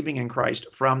 all believing in Christ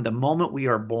from the moment we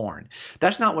are born.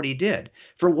 That's not what he did.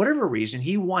 For whatever reason,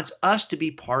 he wants us to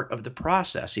be part of the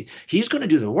process. He's going to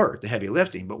do the work, the heavy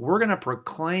lifting, but we're going to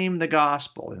proclaim the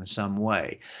gospel in some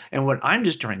way. And what I'm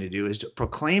just trying to do is to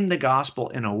proclaim the gospel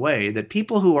in a way that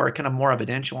people who are kind of more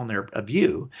evidential in their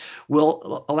view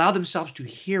will allow themselves to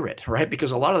hear it, right?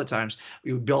 Because a lot of the times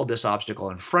we build this obstacle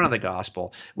in front of the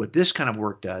gospel. What this kind of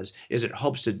work does is it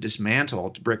hopes to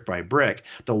dismantle brick by brick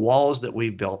the walls that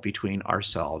we've built between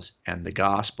ourselves and the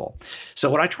gospel. So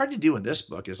what I tried to do in this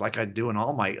book is like I do in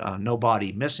all my no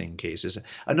body missing cases.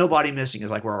 A no body missing is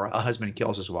like where a husband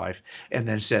kills his wife and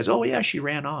then says, oh yeah, she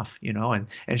ran off, and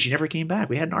she never came back.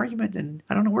 We had an argument and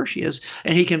I don't know where she is.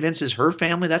 And he convinces her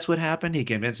family that's what happened. He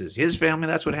convinces his family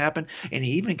that's what happened. And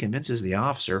he even convinces the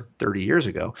officer 30 years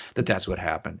ago that that's what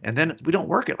happened. And then we don't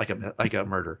work it like a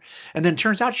murder. And then it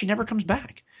turns out she never comes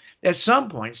back. At some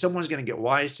point, someone's going to get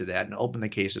wise to that and open the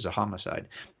case as a homicide.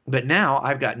 But now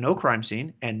I've got no crime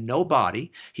scene and no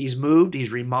body. He's moved.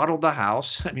 He's remodeled the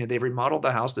house. I mean, they've remodeled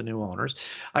the house, the new owners.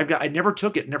 I never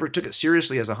took it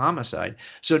seriously as a homicide.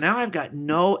 So now I've got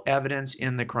no evidence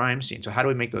in the crime scene. So how do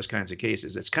we make those kinds of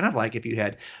cases? It's kind of like if you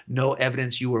had no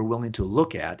evidence you were willing to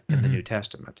look at in the New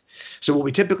Testament. So what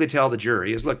we typically tell the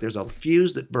jury is, look, there's a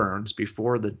fuse that burns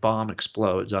before the bomb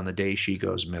explodes on the day she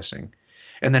goes missing.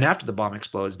 And then after the bomb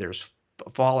explodes, there's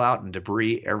fallout and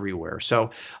debris everywhere.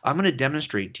 So I'm going to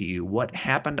demonstrate to you what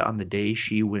happened on the day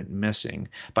she went missing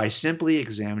by simply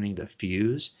examining the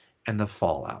fuse and the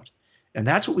fallout. And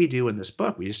that's what we do in this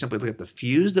book. We just simply look at the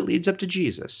fuse that leads up to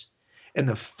Jesus and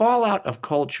the fallout of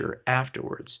culture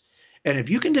afterwards. And if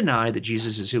you can deny that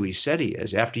Jesus is who he said he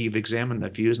is after you've examined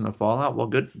the fuse and the fallout, well,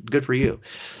 good for you.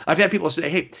 I've had people say,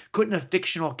 hey, couldn't a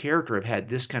fictional character have had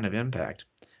this kind of impact?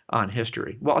 on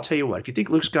history? Well, I'll tell you what, if you think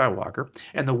Luke Skywalker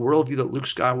and the worldview that Luke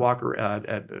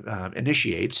Skywalker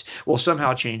initiates will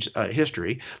somehow change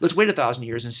history, let's wait 1,000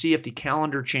 years and see if the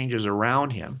calendar changes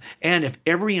around him and if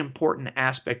every important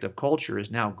aspect of culture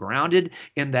is now grounded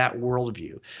in that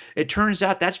worldview. It turns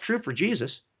out that's true for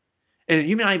Jesus. And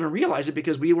you may not even realize it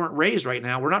because we weren't raised right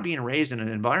now. We're not being raised in an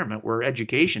environment where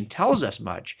education tells us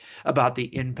much about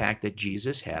the impact that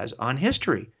Jesus has on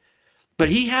history. But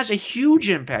he has a huge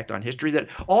impact on history, that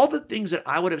all the things that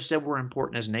I would have said were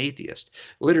important as an atheist,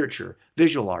 literature,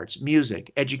 visual arts,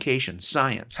 music, education,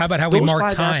 science. How about how we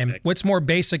mark time? Aspects. What's more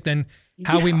basic than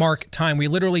how we mark time? We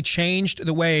literally changed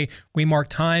the way we mark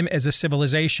time as a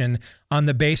civilization on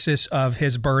the basis of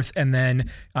his birth and then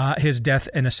his death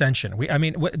and ascension.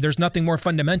 There's nothing more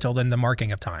fundamental than the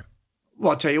marking of time.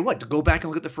 Well, I'll tell you what, to go back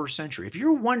and look at the first century. If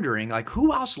you're wondering, like,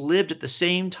 who else lived at the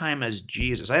same time as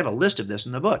Jesus? I have a list of this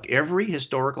in the book. Every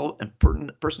historical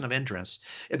important person of interest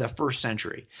in the first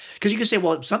century. Because you can say,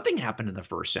 well, something happened in the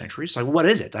first century. It's like, what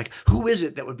is it? Like, who is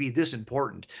it that would be this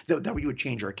important that we would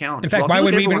change our calendar? In fact, why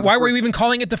were we even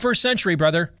calling it the first century,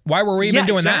 brother? Why were we even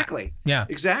doing that? Yeah,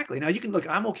 exactly. Now, you can look,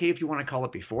 I'm okay if you want to call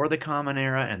it before the Common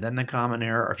Era and then the Common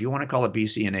Era, or if you want to call it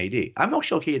BC and AD. I'm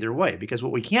actually okay either way, because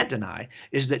what we can't deny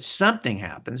is that something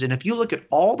happens. And if you look at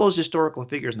all those historical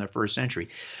figures in the first century,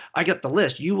 I got the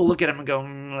list. You will look at them and go,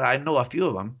 I know a few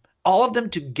of them. All of them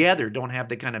together don't have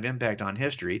the kind of impact on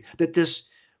history that this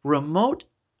remote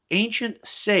ancient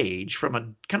sage from a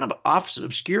kind of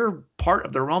obscure part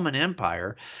of the Roman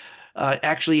Empire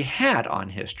actually had on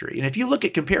history. And if you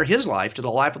compare his life to the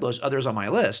life of those others on my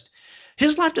list,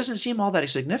 his life doesn't seem all that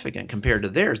significant compared to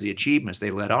theirs. The achievements,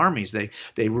 they led armies,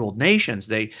 they ruled nations,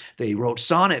 they wrote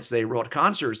sonnets, they wrote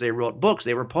concerts, they wrote books,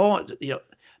 they were poets.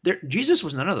 Jesus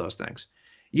was none of those things.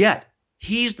 Yet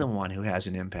he's the one who has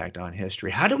an impact on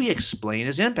history. How do we explain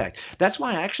his impact? That's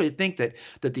why I actually think that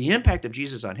the impact of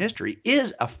Jesus on history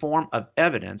is a form of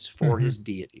evidence for his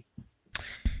deity.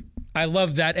 I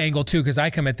love that angle too, because I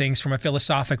come at things from a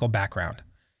philosophical background.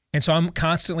 And so I'm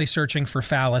constantly searching for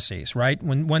fallacies, right?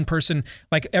 When one person,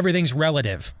 like, everything's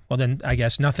relative, well, then I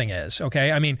guess nothing is,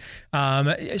 okay? I mean,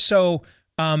 there's no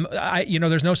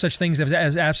such things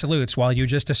as absolutes while you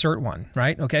just assert one,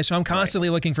 right? Okay, so I'm constantly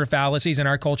looking for fallacies, and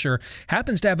our culture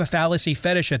happens to have a fallacy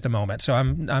fetish at the moment, so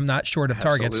I'm not short of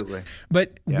targets.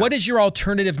 But what is your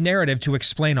alternative narrative to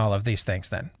explain all of these things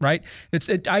then, right?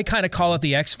 I kind of call it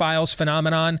the X-Files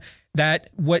phenomenon, that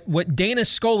what Dana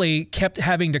Scully kept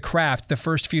having to craft the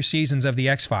first few seasons of the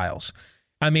X-Files.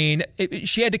 I mean,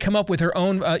 she had to come up with her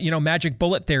own, magic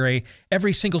bullet theory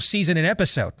every single season and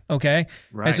episode, okay?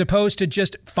 Right. As opposed to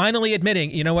just finally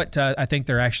admitting, you know what, I think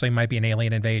there actually might be an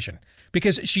alien invasion.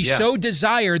 Because she so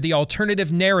desired the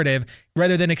alternative narrative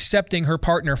rather than accepting her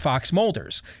partner, Fox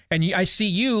Mulders. And I see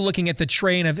you looking at the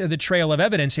trail of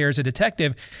evidence here as a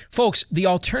detective. Folks, the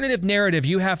alternative narrative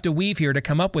you have to weave here to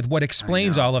come up with what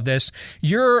explains all of this,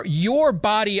 your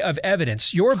body of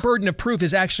evidence, your burden of proof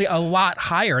is actually a lot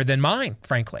higher than mine,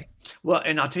 frankly. Well,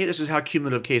 and I'll tell you, this is how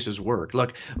cumulative cases work.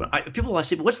 Look, people will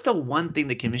say, what's the one thing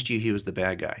that convinced you he was the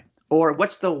bad guy? Or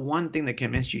what's the one thing that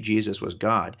convinced you Jesus was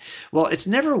God? Well, it's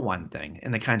never one thing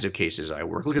in the kinds of cases I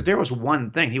work. Look, if there was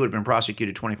one thing, he would have been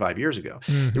prosecuted 25 years ago.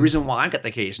 The reason why I got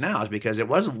the case now is because it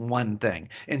wasn't one thing.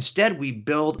 Instead, we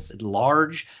build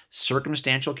large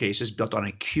circumstantial cases built on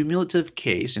a cumulative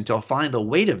case until finally the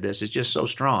weight of this is just so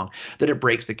strong that it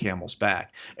breaks the camel's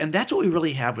back. And that's what we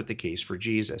really have with the case for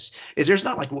Jesus. Is there's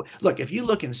not like, look, if you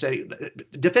look and say,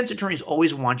 defense attorneys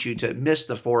always want you to miss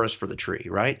the forest for the tree,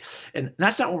 right? And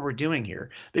that's not what we're doing here.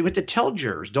 But to tell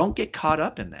jurors, don't get caught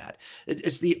up in that.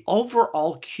 It's the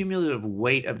overall cumulative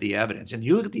weight of the evidence. And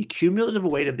you look at the cumulative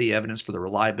weight of the evidence for the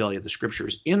reliability of the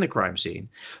scriptures in the crime scene,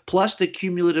 plus the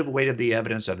cumulative weight of the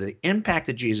evidence of the impact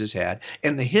that Jesus had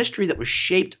and the history that was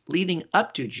shaped leading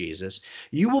up to Jesus,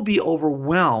 you will be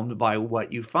overwhelmed by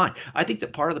what you find. I think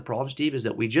that part of the problem, Steve, is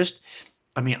that maybe it's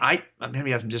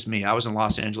just me. I was in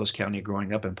Los Angeles County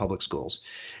growing up in public schools,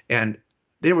 and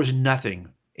there was nothing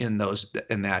in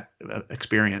that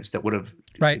experience that would have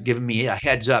given me a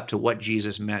heads up to what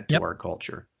Jesus meant to our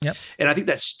culture. And I think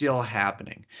that's still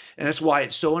happening. And that's why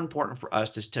it's so important for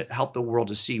us to help the world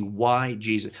to see why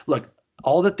Jesus, look,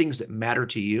 all the things that matter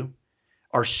to you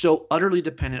are so utterly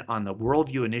dependent on the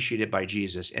worldview initiated by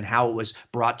Jesus and how it was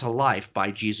brought to life by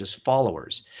Jesus'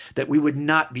 followers, that we would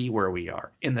not be where we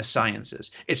are in the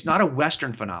sciences. It's not a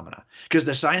Western phenomena, because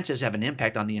the sciences have an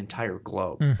impact on the entire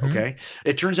globe, okay?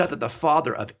 It turns out that the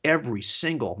father of every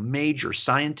single major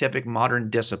scientific modern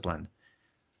discipline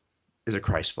is a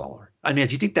Christ follower. I mean,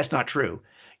 if you think that's not true,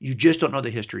 You just don't know the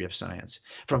history of science.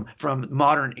 From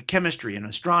modern chemistry and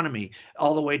astronomy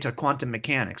all the way to quantum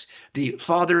mechanics. The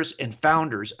fathers and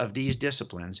founders of these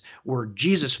disciplines were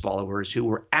Jesus followers who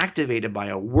were activated by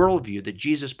a worldview that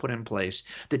Jesus put in place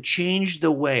that changed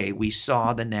the way we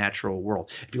saw the natural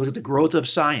world. If you look at the growth of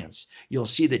science, you'll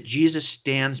see that Jesus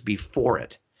stands before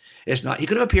it. It's not, he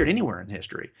could have appeared anywhere in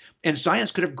history, and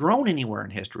science could have grown anywhere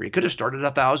in history. It could have started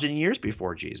 1,000 years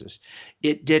before Jesus.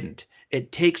 It didn't.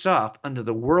 It takes off under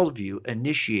the worldview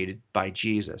initiated by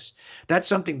Jesus. That's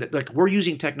something that, like, we're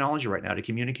using technology right now to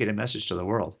communicate a message to the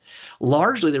world.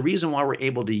 Largely, the reason why we're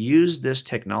able to use this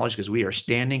technology is because we are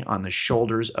standing on the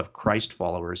shoulders of Christ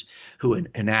followers who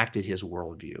enacted his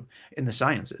worldview in the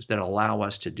sciences that allow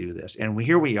us to do this. And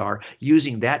here we are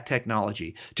using that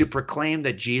technology to proclaim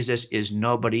that Jesus is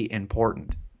nobody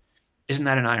important. Isn't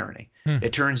that an irony?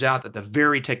 It turns out that the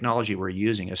very technology we're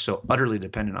using is so utterly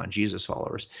dependent on Jesus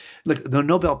followers. Look, the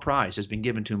Nobel Prize has been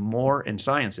given to more in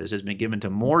sciences, has been given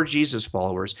to more Jesus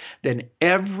followers than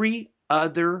every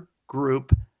other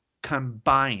group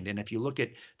combined. And if you look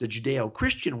at the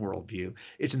Judeo-Christian worldview,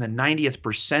 it's in the 90th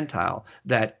percentile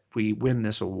that we win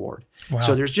this award. Wow.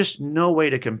 So there's just no way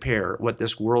to compare what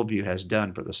this worldview has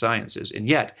done for the sciences. And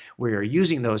yet we are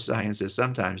using those sciences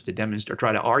sometimes to demonstrate or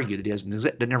try to argue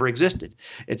that that never existed.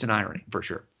 It's an irony for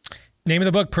sure. Name of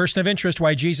the book, Person of Interest,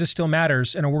 Why Jesus Still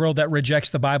Matters in a World That Rejects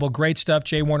the Bible. Great stuff,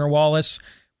 J. Warner Wallace.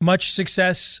 Much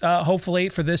success, hopefully,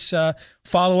 for this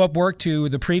follow-up work to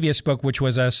the previous book, which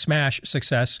was a smash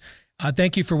success.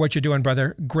 Thank you for what you're doing,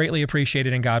 brother. Greatly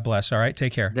appreciated, and God bless. All right,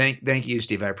 take care. Thank you,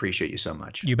 Steve. I appreciate you so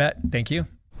much. You bet. Thank you.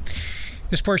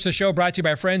 This portion of the show brought to you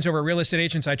by friends over at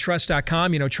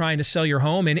realestateagentsitrust.com. You know, trying to sell your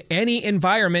home in any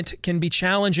environment can be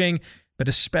challenging, but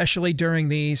especially during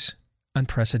these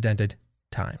unprecedented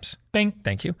times. Bing.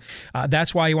 Thank you.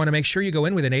 That's why you want to make sure you go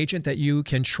in with an agent that you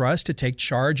can trust to take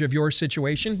charge of your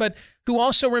situation, but who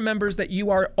also remembers that you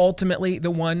are ultimately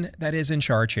the one that is in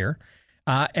charge here.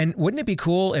 And wouldn't it be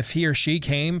cool if he or she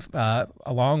came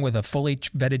along with a fully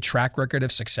vetted track record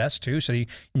of success too? So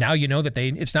now you know that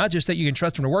it's not just that you can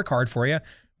trust them to work hard for you,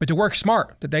 but to work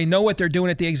smart, that they know what they're doing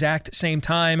at the exact same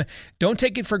time. Don't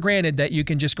take it for granted that you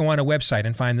can just go on a website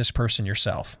and find this person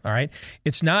yourself, all right?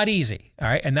 It's not easy, all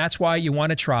right? And that's why you want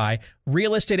to try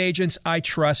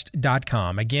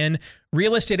realestateagentsitrust.com. Again,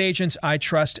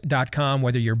 realestateagentsitrust.com,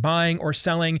 whether you're buying or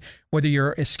selling, whether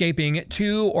you're escaping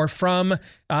to or from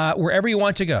wherever you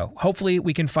want to go. Hopefully,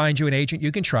 we can find you an agent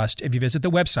you can trust if you visit the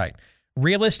website,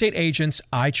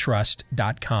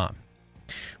 realestateagentsitrust.com.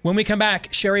 When we come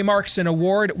back, Sherry Marks, an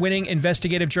award-winning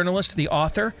investigative journalist, the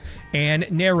author and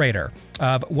narrator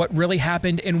of What Really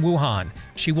Happened in Wuhan.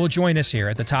 She will join us here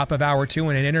at the top of Hour 2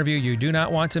 in an interview you do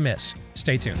not want to miss.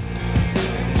 Stay tuned.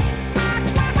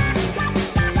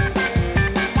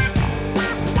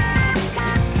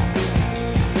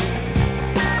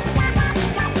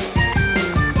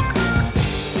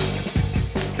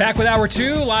 Back with Hour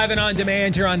 2, live and on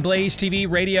demand here on Blaze TV,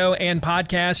 radio, and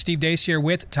podcast. Steve Deace here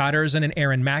with Todd Erzin and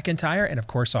Aaron McIntyre, and of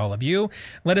course, all of you.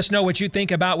 Let us know what you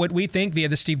think about what we think via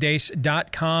the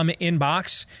stevedeace.com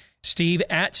inbox.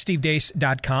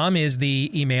 Steve@stevedeace.com is the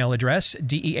email address,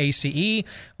 DEACE.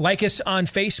 Like us on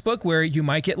Facebook, where you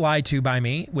might get lied to by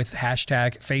me with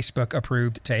hashtag Facebook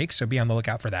approved takes, so be on the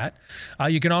lookout for that.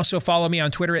 You can also follow me on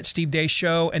Twitter at Steve Deace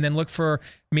Show, and then look for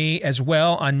me as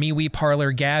well on MeWe,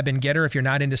 Parler, Gab, and Getter. If you're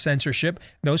not into censorship,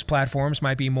 those platforms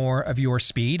might be more of your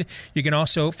speed. You can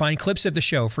also find clips of the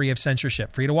show free of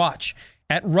censorship, free to watch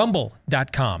at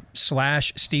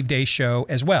rumble.com/Steve Deace Show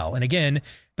as well. And again,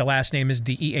 the last name is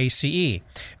DEACE.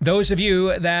 Those of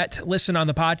you that listen on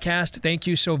the podcast, thank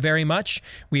you so very much.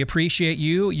 We appreciate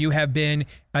you. You have been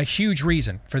a huge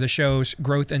reason for the show's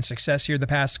growth and success here the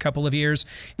past couple of years.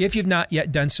 If you've not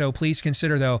yet done so, please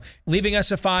consider, though, leaving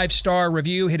us a 5-star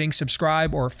review, hitting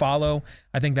subscribe or follow.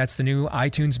 I think that's the new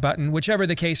iTunes button, whichever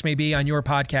the case may be on your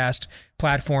podcast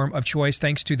platform of choice.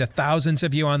 Thanks to the thousands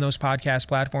of you on those podcast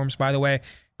platforms, by the way,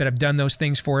 that have done those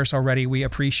things for us already. We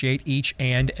appreciate each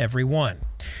and every one.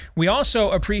 We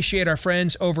also appreciate our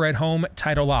friends over at Home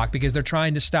Title Lock, because they're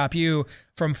trying to stop you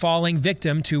from falling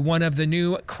victim to one of the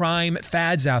new crime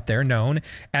fads out there known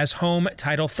as home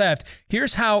title theft.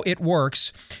 Here's how it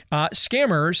works.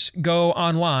 Scammers go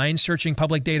online searching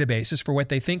public databases for what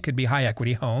they think could be high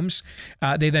equity homes.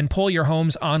 They then pull your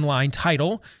home's online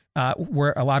title,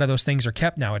 where a lot of those things are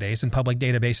kept nowadays in public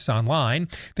databases online.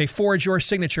 They forge your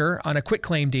signature on a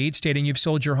quitclaim deed stating you've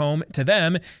sold your home to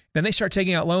them. Then they start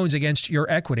taking out loans against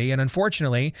your equity. And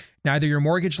unfortunately, neither your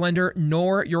mortgage lender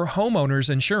nor your homeowner's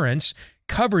insurance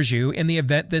covers you in the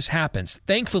event this happens.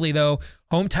 Thankfully, though,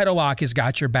 Home Title Lock has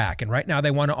got your back. And right now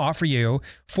they want to offer you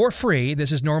for free.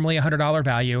 This is normally a $100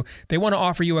 value. They want to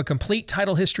offer you a complete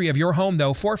title history of your home,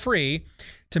 though, for free,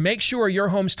 to make sure your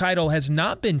home's title has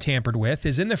not been tampered with,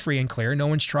 is in the free and clear. No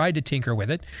one's tried to tinker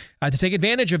with it. To take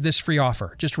advantage of this free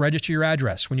offer, just register your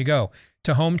address when you go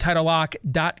to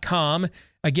HomeTitleLock.com.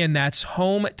 Again, that's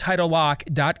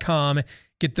HomeTitleLock.com.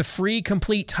 Get the free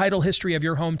complete title history of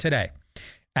your home today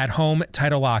at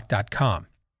HomeTitleLock.com.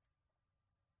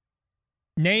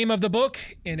 Name of the book,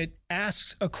 and it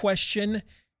asks a question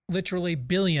literally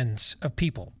billions of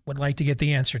people would like to get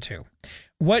the answer to.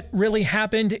 What really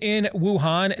happened in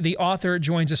Wuhan? The author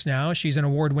joins us now. She's an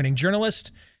award-winning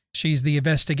journalist. She's the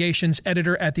investigations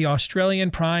editor at the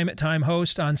Australian prime time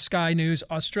host on Sky News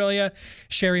Australia.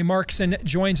 Sherry Markson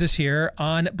joins us here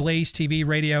on Blaze TV,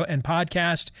 radio, and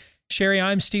podcast. Sherry,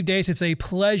 I'm Steve Deace. It's a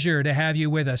pleasure to have you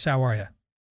with us. How are you?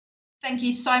 Thank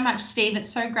you so much, Steve.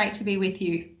 It's so great to be with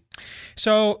you.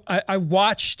 So I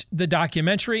watched the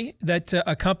documentary that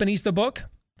accompanies the book.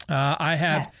 I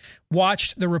have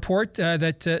watched the report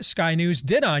that Sky News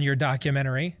did on your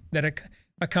documentary that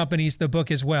accompanies the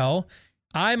book as well.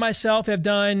 I myself have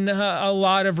done a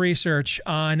lot of research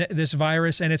on this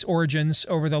virus and its origins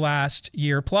over the last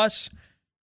year plus.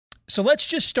 So let's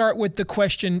just start with the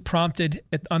question prompted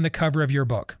on the cover of your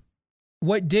book.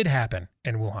 What did happen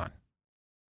in Wuhan?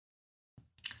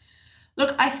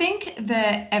 Look, I think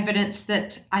the evidence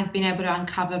that I've been able to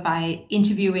uncover by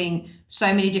interviewing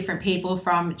so many different people,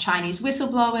 from Chinese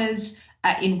whistleblowers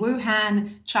in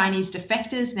Wuhan, Chinese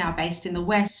defectors now based in the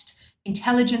West,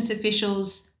 intelligence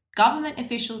officials, government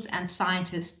officials, and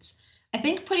scientists, I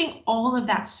think putting all of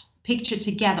that picture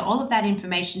together, all of that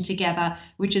information together,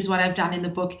 which is what I've done in the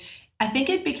book, I think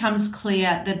it becomes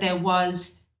clear that there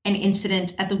was an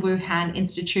incident at the Wuhan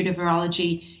Institute of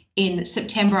Virology in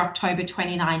September, October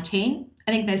 2019.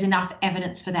 I think there's enough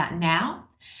evidence for that now.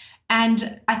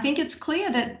 And I think it's clear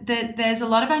that there's a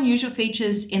lot of unusual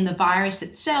features in the virus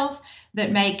itself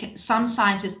that make some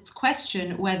scientists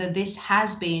question whether this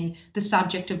has been the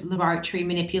subject of laboratory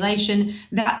manipulation.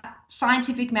 That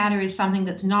scientific matter is something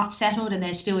that's not settled, and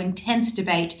there's still intense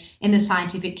debate in the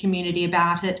scientific community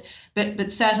about it.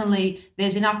 But certainly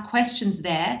there's enough questions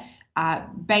there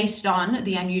based on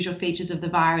the unusual features of the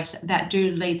virus that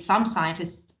do lead some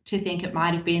scientists to think it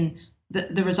might have been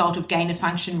the result of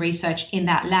gain-of-function research in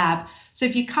that lab. So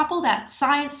if you couple that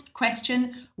science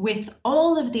question with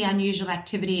all of the unusual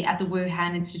activity at the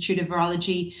Wuhan Institute of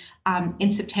Virology in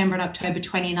September and October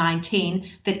 2019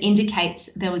 that indicates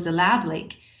there was a lab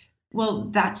leak, well,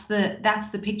 that's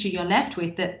the picture you're left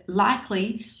with, that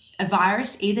likely a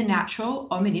virus, either natural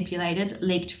or manipulated,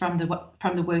 leaked from the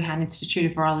Wuhan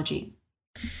Institute of Virology.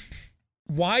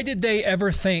 Why did they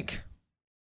ever think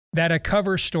that a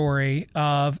cover story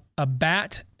of a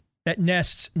bat that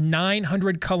nests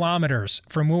 900 kilometers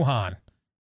from Wuhan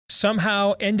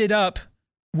somehow ended up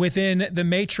within the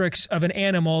matrix of an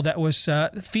animal that was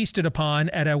feasted upon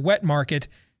at a wet market,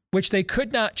 which they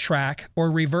could not track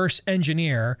or reverse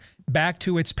engineer back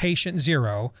to its patient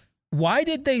zero? Why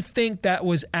did they think that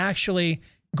was actually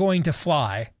going to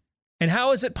fly? And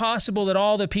how is it possible that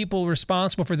all the people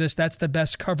responsible for this, that's the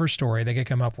best cover story they could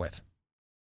come up with?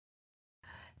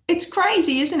 It's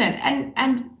crazy, isn't it?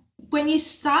 And when you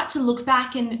start to look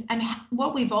back, and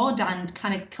what we've all done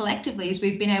kind of collectively is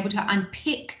we've been able to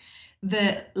unpick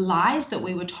the lies that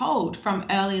we were told from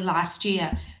early last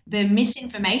year, the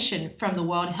misinformation from the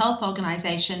World Health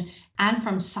Organization and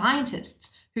from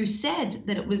scientists who said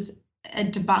that it was a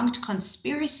debunked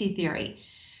conspiracy theory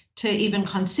to even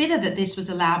consider that this was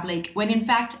a lab leak, when in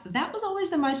fact that was always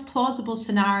the most plausible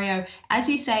scenario. As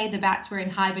you say, the bats were in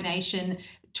hibernation,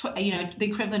 the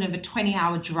equivalent of a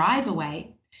 20-hour drive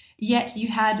away. Yet you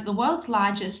had the world's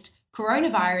largest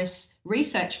coronavirus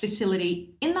research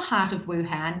facility in the heart of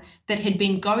Wuhan that had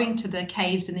been going to the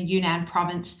caves in the Yunnan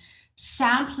province,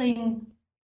 sampling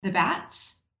the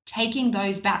bats, taking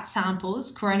those bat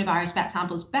samples, coronavirus bat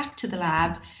samples, back to the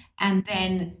lab, and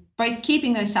then both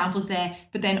keeping those samples there,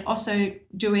 but then also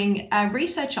doing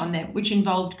research on them, which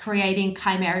involved creating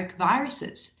chimeric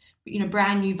viruses,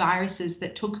 brand new viruses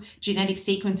that took genetic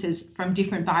sequences from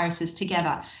different viruses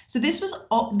together. So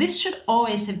this should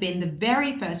always have been the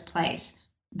very first place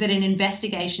that an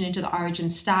investigation into the origin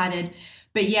started.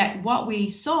 But yet what we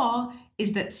saw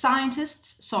is that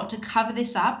scientists sought to cover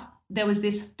this up. There was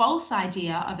this false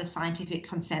idea of a scientific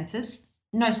consensus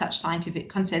no such scientific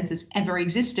consensus ever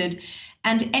existed.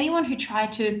 And anyone who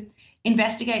tried to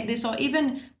investigate this, or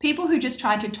even people who just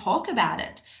tried to talk about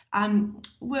it,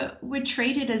 were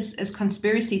treated as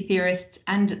conspiracy theorists,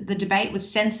 and the debate was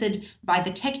censored by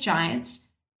the tech giants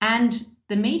and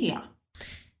the media.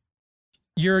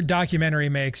 Your documentary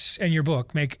and your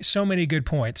book make so many good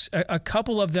points. A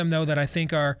couple of them, though, that I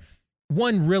think are,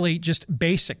 one, really just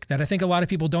basic, that I think a lot of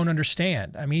people don't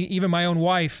understand. I mean, even my own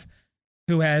wife,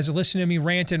 who has listened to me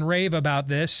rant and rave about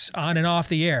this on and off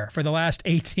the air for the last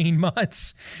 18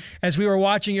 months. As we were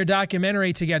watching your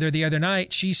documentary together the other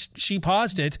night, she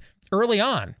paused it early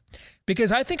on,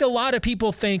 because I think a lot of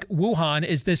people think Wuhan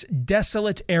is this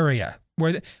desolate area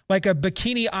where, like a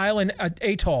Bikini Island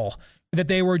atoll, that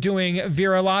they were doing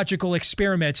virological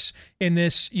experiments in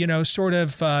this, sort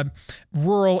of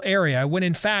rural area, when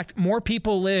in fact more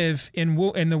people live in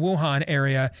the Wuhan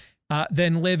area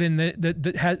than live in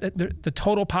the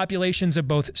total populations of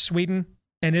both Sweden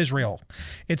and Israel.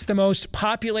 It's the most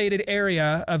populated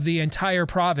area of the entire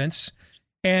province.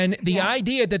 And the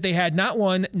idea that they had not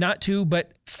one, not two,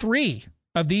 but 3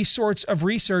 of these sorts of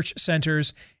research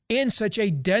centers in such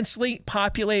a densely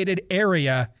populated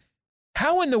area.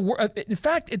 How in the world? In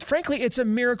fact, frankly, it's a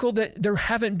miracle that there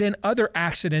haven't been other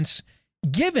accidents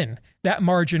given that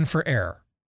margin for error.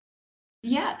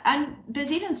 Yeah, and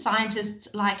there's even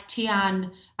scientists like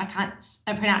Tian, I can't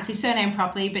pronounce his surname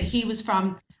properly, but he was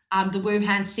from the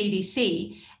Wuhan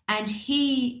CDC, and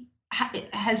he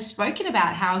has spoken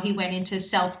about how he went into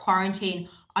self-quarantine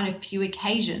on a few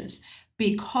occasions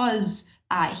because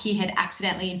he had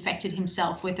accidentally infected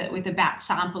himself with a bat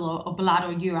sample or blood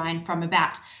or urine from a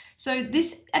bat. So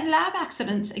and lab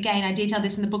accidents, again, I detail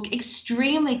this in the book,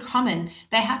 extremely common.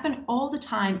 They happen all the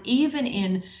time, even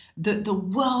in the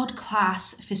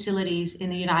world-class facilities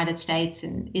in the United States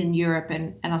and in Europe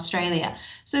and Australia.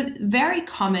 So very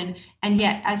common. And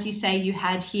yet, as you say, you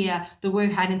had here the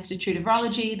Wuhan Institute of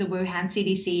Virology, the Wuhan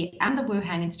CDC, and the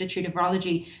Wuhan Institute of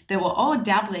Virology that were all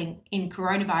dabbling in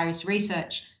coronavirus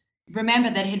research. Remember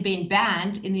that it had been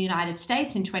banned in the United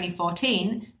States in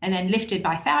 2014 and then lifted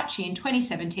by Fauci in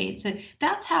 2017. So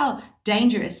that's how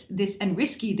dangerous this and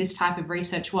risky this type of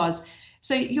research was.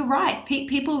 So you're right.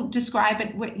 People describe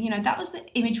it, that was the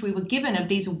image we were given of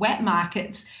these wet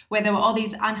markets where there were all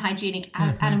these unhygienic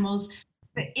animals.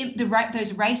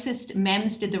 Those racist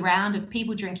memes did the round of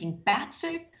people drinking bat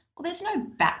soup. Well, there's no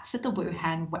bats at the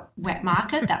Wuhan wet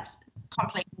market. That's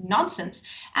complete nonsense.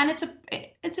 And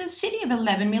it's a city of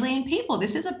 11 million people.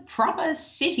 This is a proper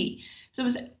city. So it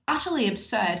was utterly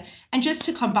absurd. And just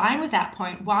to combine with that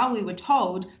point, while we were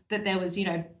told that there was,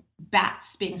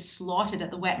 bats being slaughtered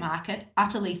at the wet market,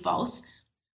 utterly false,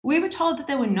 we were told that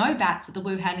there were no bats at the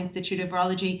Wuhan Institute of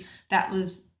Virology. That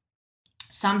was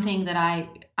something that I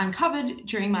uncovered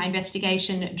during my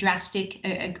investigation. Drastic,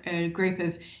 a group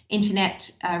of internet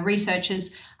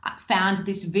researchers found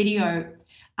this video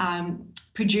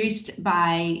produced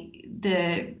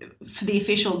for the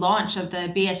official launch of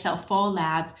the BSL-4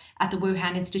 lab at the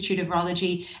Wuhan Institute of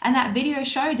Virology. And that video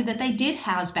showed that they did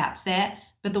house bats there,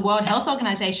 but the World Health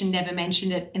Organization never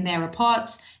mentioned it in their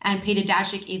reports. And Peter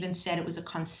Daszak even said it was a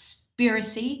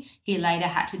conspiracy. He later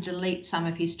had to delete some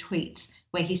of his tweets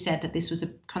where he said that this was a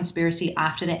conspiracy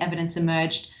after the evidence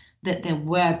emerged that there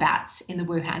were bats in the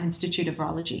Wuhan Institute of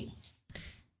Virology.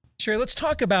 Sure, let's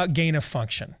talk about gain of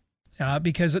function.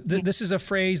 Because this is a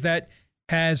phrase that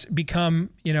has become,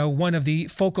 one of the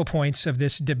focal points of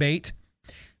this debate.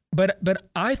 But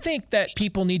I think that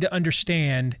people need to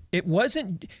understand it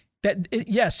wasn't that,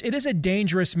 yes, it is a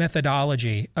dangerous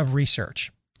methodology of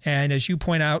research. And as you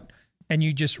point out, and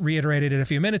you just reiterated it a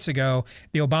few minutes ago,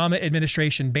 the Obama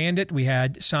administration banned it. We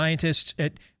had scientists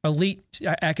at elite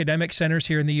academic centers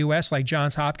here in the U.S. like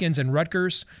Johns Hopkins and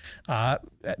Rutgers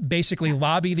basically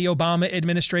lobby the Obama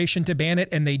administration to ban it,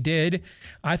 and they did.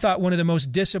 I thought one of the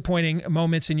most disappointing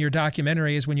moments in your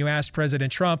documentary is when you asked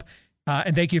President Trump,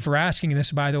 and thank you for asking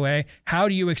this, by the way, how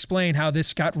do you explain how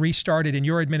this got restarted in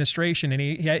your administration? And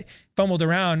he fumbled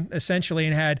around essentially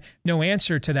and had no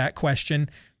answer to that question.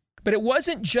 But it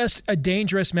wasn't just a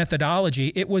dangerous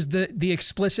methodology. It was the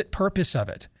explicit purpose of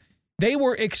it. They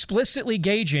were explicitly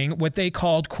gauging what they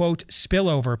called, quote,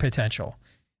 spillover potential.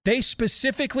 They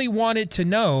specifically wanted to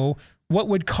know what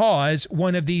would cause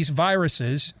one of these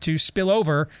viruses to spill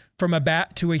over from a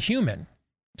bat to a human.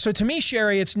 So to me,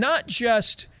 Sherry, it's not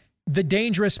just the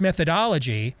dangerous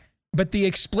methodology, but the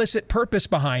explicit purpose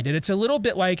behind it. It's a little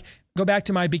bit like go back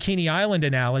to my Bikini Island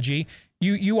analogy.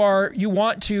 You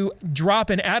want to drop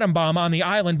an atom bomb on the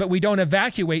island, but we don't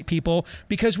evacuate people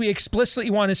because we explicitly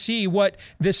want to see what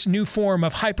this new form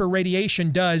of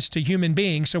hyperradiation does to human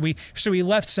beings. So we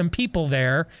left some people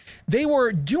there. They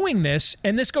were doing this,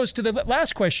 and this goes to the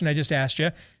last question I just asked you.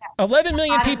 11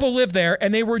 million people live there,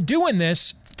 and they were doing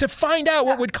this to find out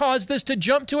what would cause this to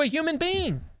jump to a human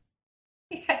being.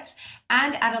 Yes,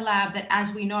 and at a lab that,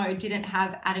 as we know, didn't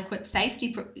have adequate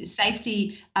safety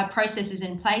processes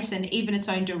in place, and even its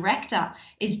own director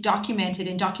is documented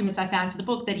in documents I found for the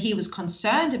book that he was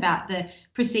concerned about the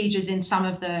procedures in some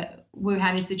of the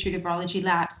Wuhan Institute of Virology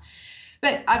labs.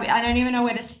 But I don't even know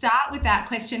where to start with that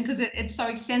question because it's so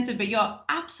extensive, but you're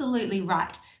absolutely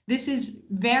right. This is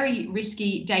very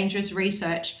risky, dangerous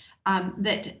research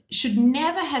that should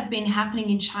never have been happening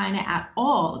in China at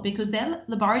all because their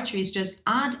laboratories just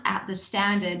aren't at the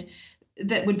standard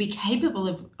that would be capable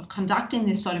of conducting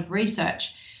this sort of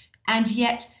research. And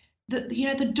yet,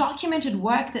 the documented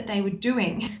work that they were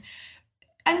doing,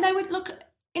 and they would look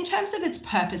in terms of its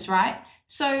purpose, right?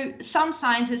 So some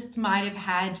scientists might have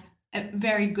had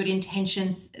very good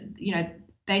intentions.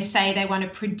 They say they want to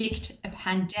predict a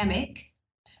pandemic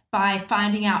by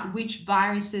finding out which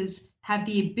viruses have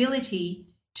the ability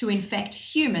to infect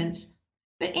humans.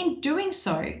 But in doing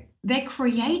so, they're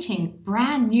creating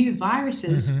brand new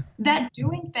viruses that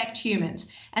do infect humans.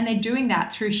 And they're doing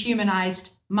that through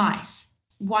humanized mice.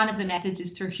 One of the methods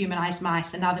is through humanized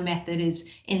mice. Another method is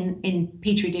in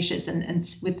petri dishes and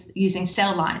with using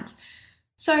cell lines.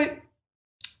 So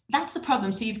that's the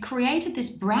problem. So you've created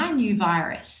this brand new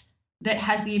virus that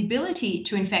has the ability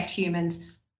to infect humans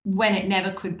when it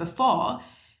never could before.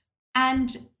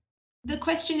 And the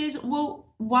question is,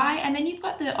 well, why? And then you've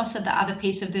got also the other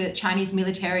piece of the Chinese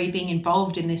military being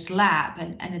involved in this lab.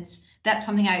 And that's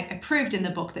something I approved in the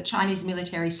book, that Chinese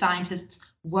military scientists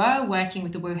were working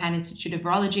with the Wuhan Institute of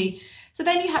Virology. So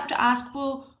then you have to ask,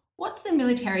 well, what's the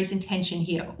military's intention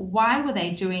here? Why were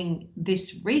they doing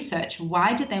this research?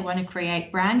 Why did they want to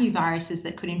create brand new viruses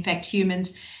that could infect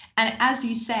humans? And as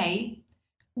you say,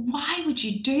 why would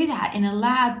you do that in a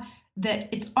lab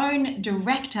that its own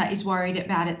director is worried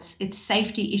about its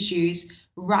safety issues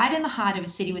right in the heart of a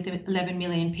city with 11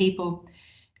 million people?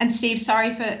 And Steve,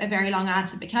 sorry for a very long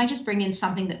answer, but can I just bring in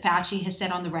something that Fauci has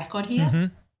said on the record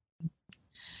here?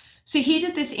 So he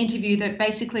did this interview that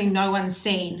basically no one's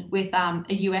seen with a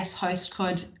US host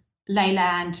called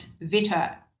Leyland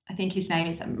Vittert. I think his name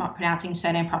is, I'm not pronouncing his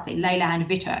surname properly, Leyland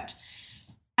Vittert.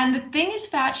 And the thing is,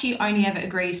 Fauci only ever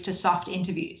agrees to soft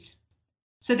interviews.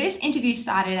 So this interview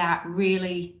started out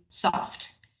really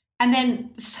soft. And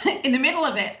then in the middle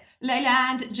of it,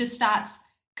 Leyland just starts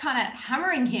kind of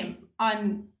hammering him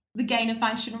on the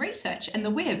gain-of-function research and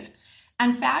the WIV.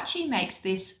 And Fauci makes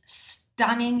this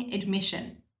stunning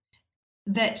admission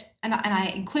that, and I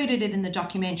included it in the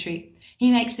documentary,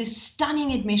 he makes this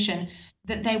stunning admission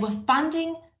that they were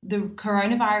funding the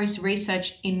coronavirus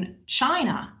research in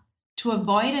China to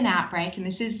avoid an outbreak. And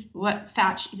this is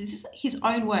his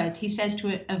own words. He says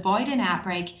to avoid an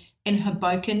outbreak in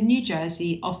Hoboken, New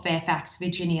Jersey, or Fairfax,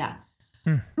 Virginia.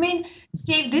 I mean,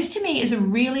 Steve, this to me is a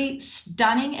really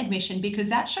stunning admission because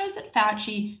that shows that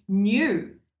Fauci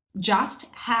knew just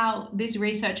how this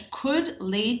research could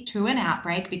lead to an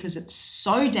outbreak because it's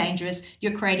so dangerous.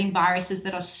 You're creating viruses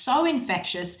that are so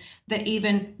infectious that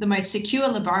even the most secure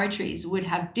laboratories would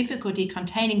have difficulty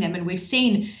containing them. And we've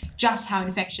seen just how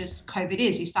infectious COVID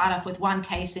is. You start off with one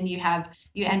case and you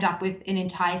end up with an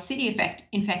entire city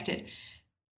infected.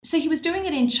 So he was doing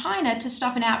it in China to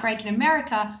stop an outbreak in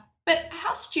America. But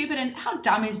how stupid and how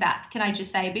dumb is that, can I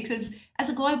just say? Because as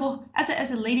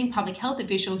a leading public health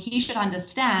official, he should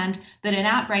understand that an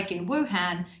outbreak in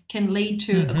Wuhan can lead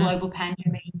to a global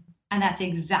pandemic. And that's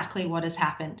exactly what has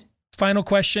happened. Final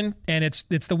question, and it's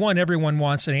the one everyone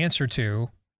wants an answer to.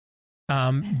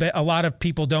 But a lot of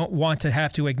people don't want to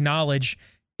have to acknowledge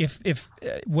if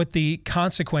what the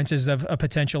consequences of a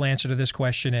potential answer to this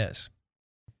question is.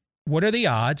 What are the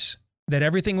odds that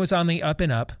everything was on the up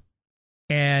and up,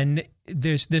 and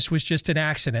this was just an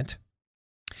accident,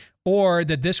 or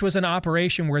that this was an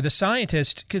operation where the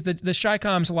scientists, because the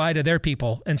Chi-Coms lie to their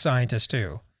people and scientists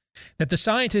too, that the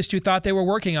scientists who thought they were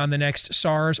working on the next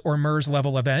SARS or MERS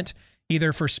level event,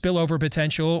 either for spillover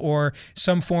potential or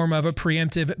some form of a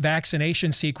preemptive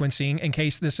vaccination sequencing in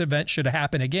case this event should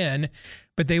happen again,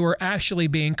 but they were actually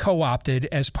being co-opted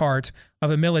as part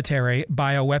of a military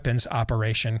bioweapons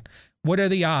operation. What are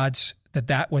the odds that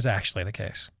that was actually the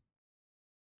case?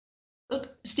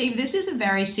 Look, Steve, this is a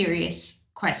very serious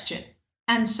question.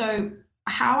 And so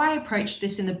how I approached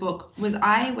this in the book was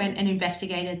I went and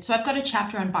investigated. So I've got a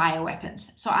chapter on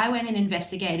bioweapons. So I went and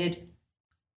investigated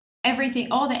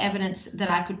everything, all the evidence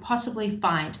that I could possibly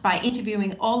find by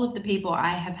interviewing all of the people I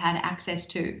have had access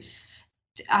to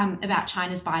about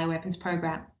China's bioweapons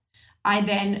program. I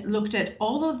then looked at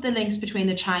all of the links between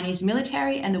the Chinese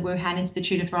military and the Wuhan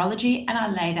Institute of Virology, and I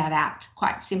lay that out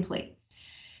quite simply.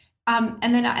 And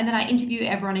then I interview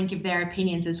everyone and give their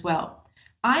opinions as well.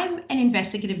 I'm an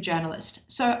investigative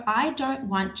journalist, so I don't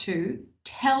want to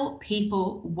tell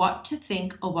people what to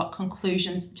think or what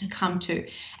conclusions to come to.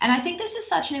 And I think this is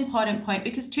such an important point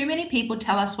because too many people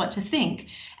tell us what to think,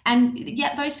 and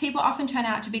yet those people often turn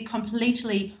out to be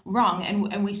completely wrong.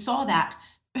 And we saw that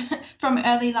from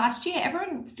early last year.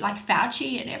 Everyone like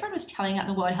Fauci and everyone was telling us,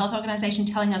 the World Health Organization,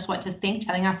 telling us what to think,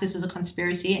 telling us this was a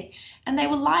conspiracy, and they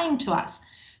were lying to us.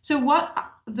 So what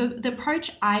the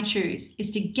approach I choose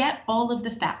is to get all of the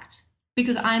facts,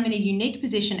 because I'm in a unique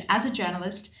position as a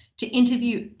journalist to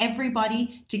interview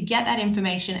everybody, to get that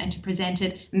information and to present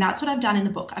it. And that's what I've done in the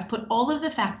book. I've put all of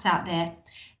the facts out there,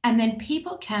 and then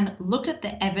people can look at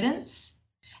the evidence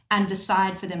and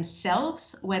decide for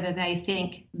themselves whether they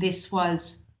think this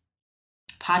was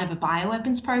part of a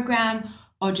bioweapons program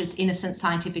or just innocent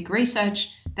scientific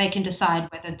research. They can decide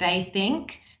whether they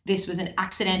think this was an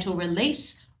accidental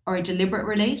release or a deliberate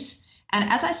release. And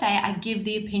as I say, I give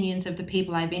the opinions of the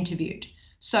people I've interviewed.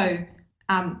 So,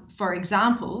 for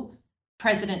example,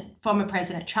 former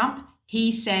President Trump,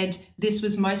 he said this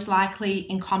was most likely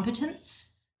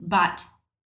incompetence, but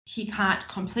he can't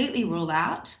completely rule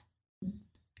out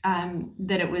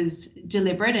that it was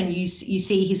deliberate. And you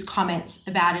see his comments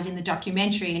about it in the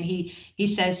documentary. And he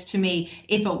says to me,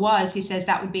 if it was, he says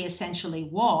that would be essentially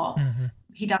war. Mm-hmm.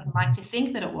 He doesn't like to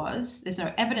think that it was. There's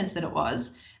no evidence that it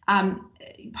was.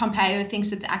 Pompeo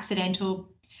thinks it's accidental.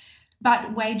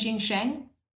 But Wei Jingsheng,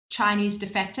 Chinese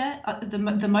defector,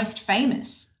 the most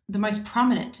famous, the most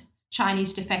prominent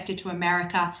Chinese defector to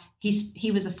America,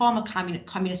 he was a former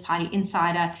Communist Party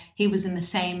insider. He was in the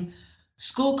same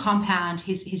school compound.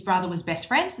 His brother was best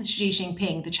friends with Xi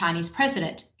Jinping, the Chinese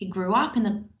president. He grew up in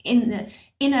the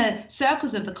inner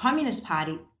circles of the Communist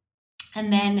Party.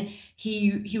 And then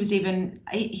he was even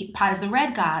part of the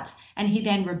Red Guards, and he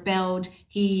then rebelled.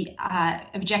 He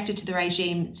objected to the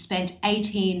regime, spent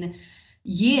 18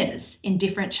 years in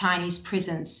different Chinese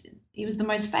prisons. He was the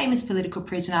most famous political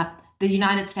prisoner. The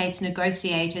United States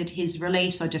negotiated his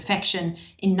release or defection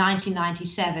in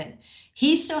 1997.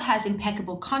 He still has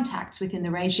impeccable contacts within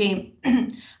the regime.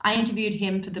 I interviewed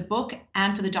him for the book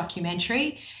and for the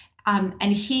documentary, and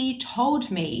he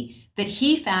told me that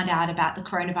he found out about the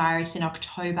coronavirus in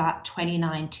October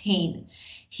 2019.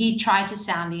 He tried to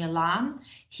sound the alarm.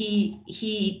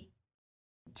 He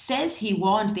says he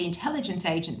warned the intelligence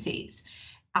agencies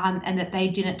and that they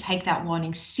didn't take that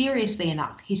warning seriously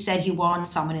enough. He said he warned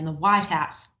someone in the White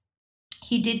House.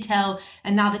 He did tell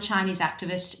another Chinese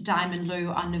activist, Diamond Lu,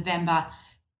 on November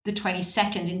the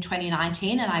 22nd in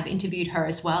 2019, and I've interviewed her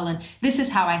as well. And this is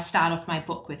how I start off my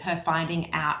book, with her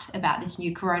finding out about this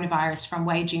new coronavirus from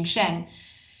Wei Jingsheng.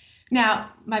 Now,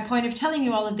 my point of telling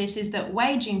you all of this is that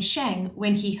Wei Jingsheng,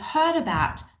 when he heard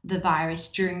about the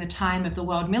virus during the time of the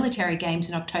World Military Games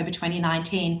in October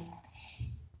 2019,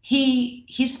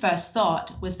 his first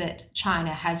thought was that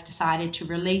China has decided to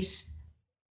release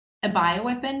a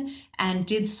bioweapon, and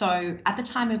did so at the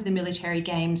time of the military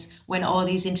games when all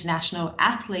these international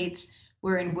athletes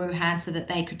were in Wuhan so that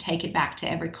they could take it back to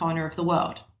every corner of the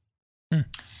world.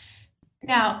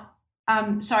 Now,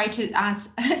 sorry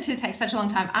to take such a long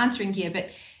time answering here,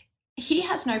 but he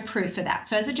has no proof for that.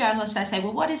 So as a journalist, I say,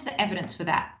 well, what is the evidence for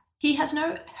that? He has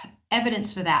no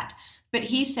evidence for that, but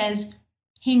he says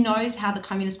he knows how the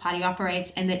Communist Party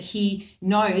operates, and that he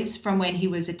knows from when he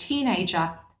was a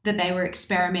teenager that they were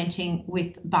experimenting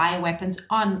with bioweapons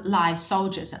on live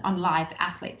soldiers, on live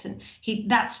athletes. And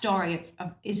that story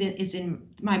is in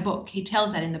my book. He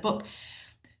tells that in the book.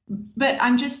 But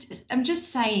I'm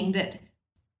just saying that,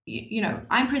 you know,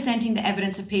 I'm presenting the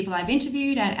evidence of people I've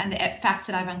interviewed and the facts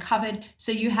that I've uncovered.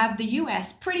 So you have the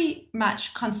US pretty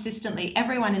much consistently,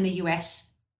 everyone in the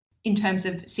US, in terms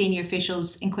of senior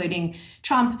officials, including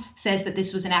Trump, says that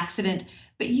this was an accident.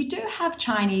 But you do have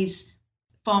Chinese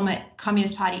former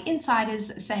Communist Party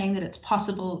insiders saying that it's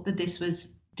possible that this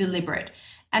was deliberate.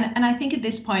 And I think at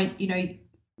this point, you know,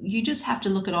 you just have to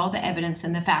look at all the evidence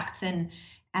and the facts,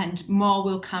 and more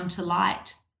will come to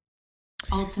light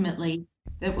ultimately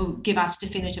that will give us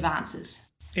definitive answers.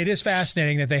 It is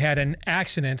fascinating that they had an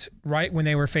accident right when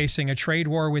they were facing a trade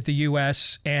war with the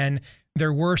U.S. and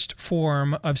their worst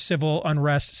form of civil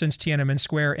unrest since Tiananmen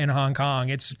Square in Hong Kong.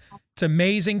 It's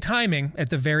amazing timing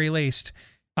at the very least.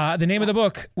 The name of the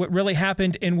book, What Really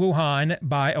Happened in Wuhan,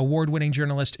 by award-winning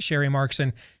journalist Sherry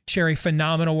Markson. Sherry,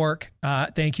 phenomenal work.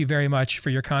 Thank you very much for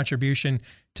your contribution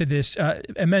to this,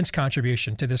 immense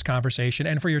contribution to this conversation,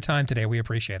 and for your time today. We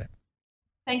appreciate it.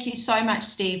 Thank you so much,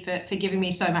 Steve, for giving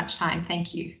me so much time.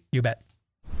 Thank you. You bet.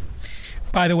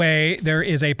 By the way, there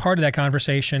is a part of that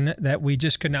conversation that we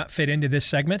just could not fit into this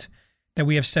segment that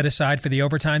we have set aside for the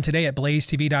overtime today at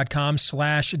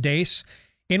blazetv.com/Deace,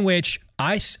 in which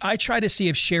I try to see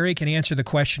if Sherry can answer the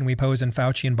question we posed in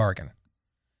Fauci and Bargain.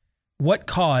 What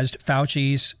caused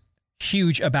Fauci's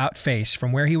huge about face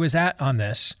from where he was at on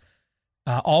this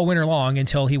all winter long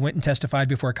until he went and testified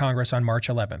before Congress on March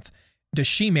 11th? Does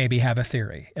she maybe have a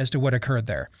theory as to what occurred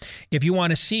there? If you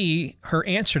want to see her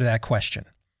answer to that question,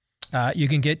 you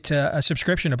can get a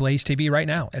subscription to Blaze TV right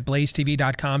now at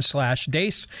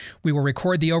blazetv.com/Deace. We will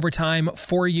record the overtime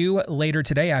for you later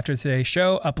today after today's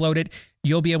show, upload it.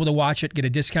 You'll be able to watch it, get a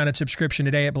discounted subscription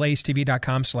today at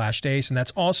blazetv.com/Deace. And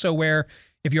that's also where,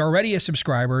 if you're already a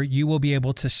subscriber, you will be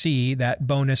able to see that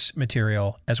bonus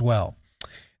material as well.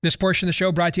 This portion of the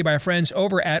show brought to you by our friends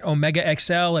over at Omega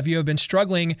XL. If you have been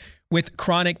struggling with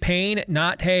chronic pain,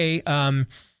 not, hey, I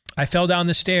fell down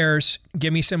the stairs,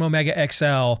 give me some Omega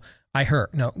XL, I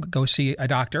hurt. No, go see a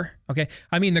doctor, okay?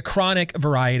 I mean the chronic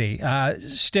variety,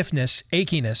 stiffness,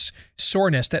 achiness,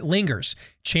 soreness that lingers.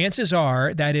 Chances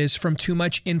are that is from too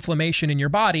much inflammation in your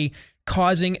body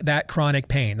causing that chronic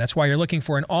pain. That's why you're looking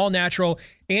for an all-natural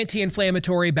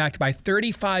anti-inflammatory backed by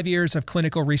 35 years of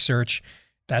clinical research.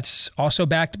 That's also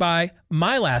backed by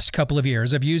my last couple of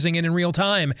years of using it in real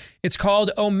time. It's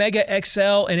called Omega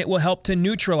XL, and it will help to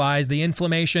neutralize the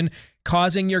inflammation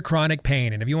causing your chronic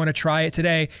pain. And if you want to try it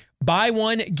today, buy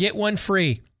one, get one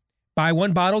free. Buy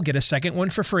one bottle, get a second one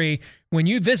for free when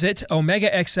you visit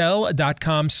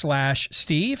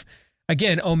omegaxl.com/Steve.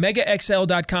 Again,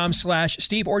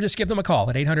 omegaxl.com/Steve, or just give them a call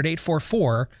at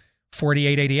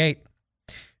 800-844-4888.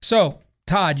 So,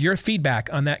 Todd, your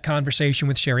feedback on that conversation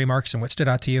with Sherry Markson, what stood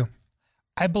out to you?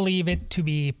 I believe it to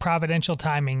be providential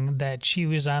timing that she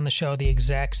was on the show the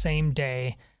exact same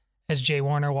day as J.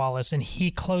 Warner Wallace, and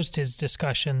he closed his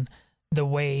discussion the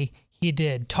way he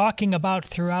did, talking about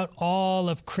throughout all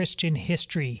of Christian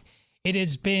history. It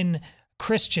has been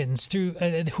Christians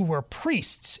who were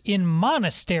priests in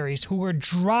monasteries who were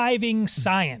driving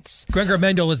science. Gregor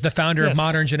Mendel is the founder Yes. of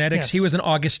modern genetics. Yes. He was an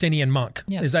Augustinian monk.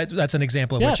 Yes. That's an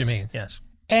example of what you mean. Yes.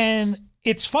 And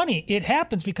it's funny. It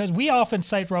happens because we often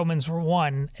cite Romans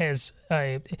 1 as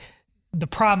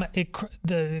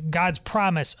God's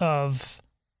promise of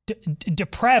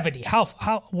depravity.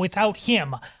 How without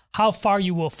Him, how far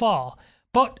you will fall.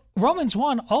 But Romans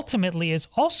 1 ultimately is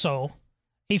also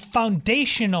a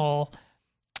foundational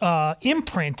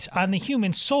imprint on the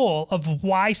human soul of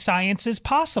why science is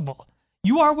possible.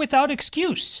 You are without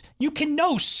excuse. You can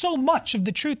know so much of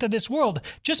the truth of this world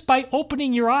just by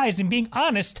opening your eyes and being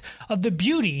honest of the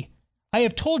beauty I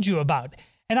have told you about.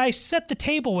 And I set the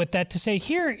table with that to say,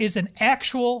 here is an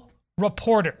actual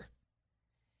reporter.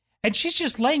 And she's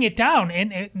just laying it down.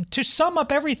 And to sum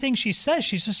up everything she says,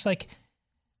 she's just like,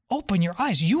 open your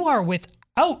eyes. You are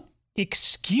without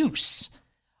excuse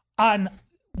on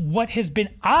what has been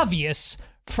obvious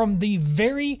from the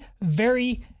very,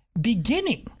 very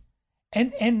beginning.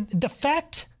 And the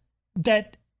fact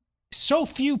that so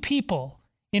few people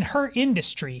in her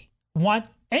industry want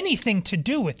anything to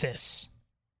do with this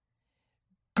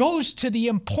goes to the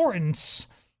importance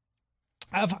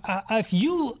of if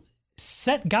you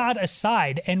set God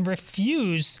aside and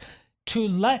refuse to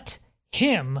let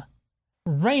Him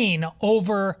reign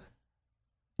over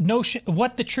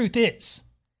what the truth is.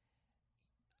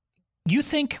 You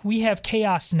think we have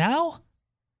chaos now?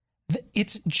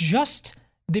 It's just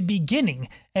the beginning.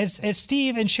 As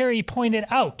Steve and Sherry pointed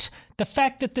out, the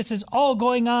fact that this is all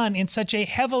going on in such a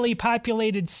heavily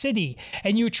populated city,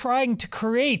 and you're trying to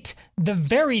create the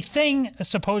very thing,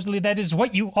 supposedly, that is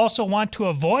what you also want to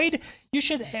avoid,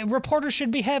 reporters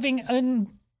should be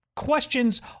having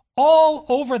questions all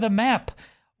over the map.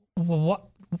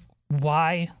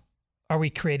 Why are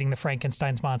we creating the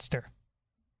Frankenstein's monster?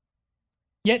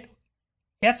 Yet,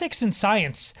 ethics in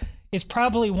science is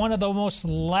probably one of the most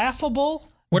laughable,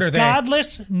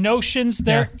 godless notions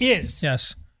there is.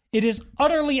 Yes. It is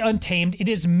utterly untamed. It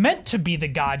is meant to be the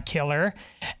God killer.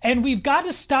 And we've got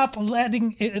to stop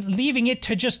leaving it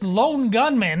to just lone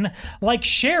gunmen like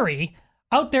Sherry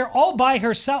out there all by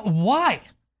herself. Why?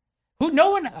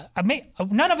 None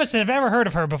of us have ever heard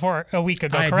of her before a week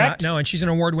ago, correct? No, and she's an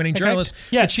award-winning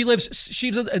journalist. Yes. But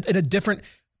she's in a different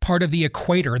part of the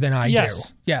equator than I do.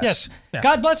 Yes. Yeah.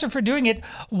 God bless her for doing it.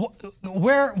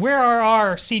 Where are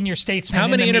our senior statesmen? How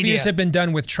many in the interviews media? have been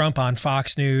done with Trump on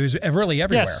Fox News? Really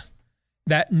everywhere. Yes.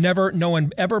 That no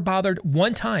one ever bothered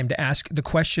one time to ask the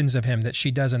questions of him that she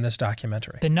does in this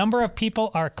documentary. The number of people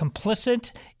are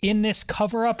complicit in this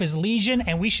cover-up is legion,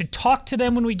 and we should talk to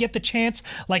them when we get the chance,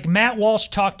 like Matt Walsh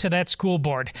talked to that school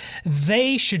board.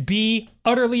 They should be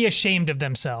utterly ashamed of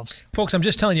themselves. Folks, I'm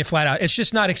just telling you flat out, it's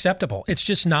just not acceptable. It's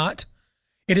just not.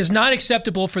 It is not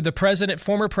acceptable for the president,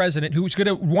 former president, who's going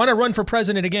to want to run for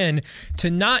president again,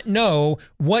 to not know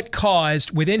what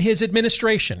caused within his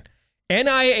administration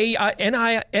NIAID,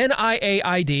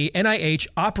 NIH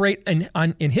operate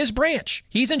in his branch.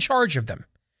 He's in charge of them.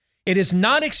 It is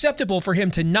not acceptable for him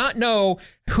to not know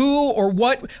who or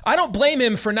what. I don't blame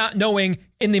him for not knowing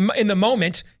in the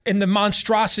moment, in the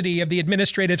monstrosity of the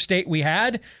administrative state we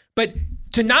had, but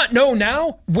to not know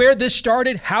now where this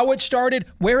started, how it started,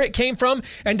 where it came from,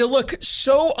 and to look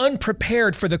so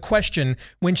unprepared for the question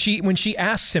when she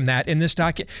asks him that in this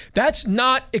document. That's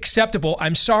not acceptable.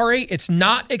 I'm sorry. It's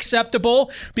not acceptable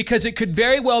because it could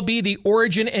very well be the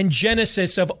origin and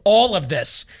genesis of all of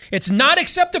this. It's not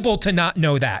acceptable to not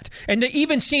know that and to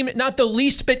even seem not the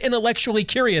least bit intellectually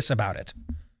curious about it.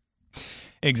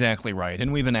 Exactly right.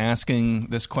 And we've been asking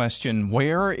this question,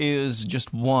 where is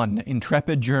just one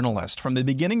intrepid journalist from the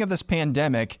beginning of this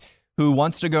pandemic who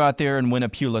wants to go out there and win a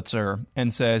Pulitzer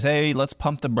and says, hey, let's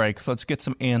pump the brakes, let's get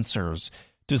some answers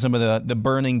to some of the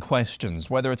burning questions,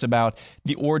 whether it's about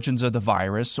the origins of the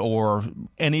virus or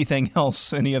anything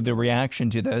else, any of the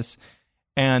reaction to this.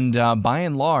 And by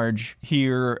and large,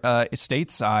 here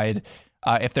stateside,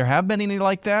 if there have been any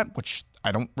like that, which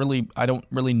I don't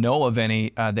really know of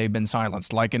any. They've been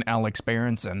silenced, like an Alex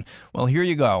Berenson. Well, here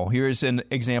you go. Here's an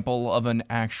example of an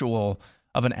actual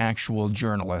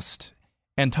journalist.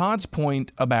 And Todd's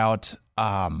point about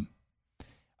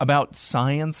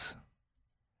science,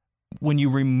 when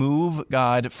you remove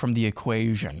God from the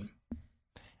equation,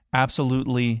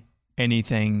 absolutely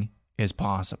anything is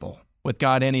possible. With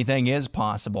God, anything is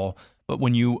possible. But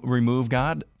when you remove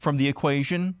God from the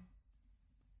equation,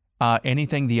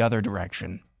 anything the other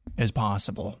direction is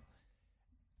possible.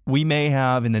 We may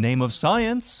have, in the name of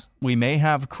science, we may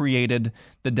have created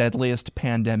the deadliest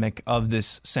pandemic of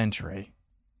this century.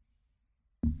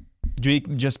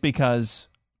 Just because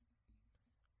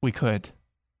we could.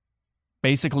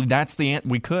 Basically, that's the answer.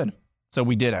 We could, so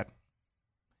we did it.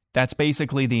 That's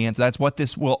basically the answer. That's what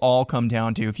this will all come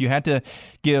down to. If you had to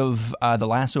give the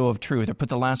lasso of truth or put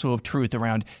the lasso of truth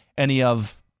around any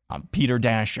of Peter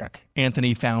Daszak,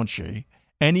 Anthony Fauci,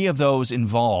 any of those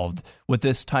involved with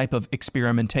this type of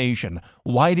experimentation.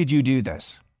 Why did you do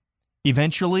this?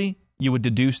 Eventually, you would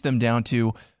deduce them down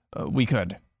to, we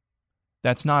could.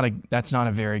 That's not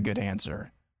a very good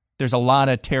answer. There's a lot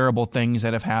of terrible things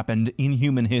that have happened in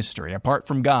human history, apart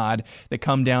from God, that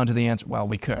come down to the answer, well,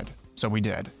 we could, so we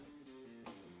did.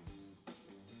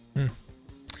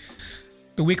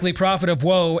 The weekly prophet of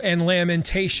woe and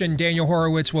lamentation, Daniel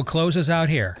Horowitz, will close us out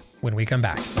here when we come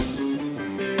back.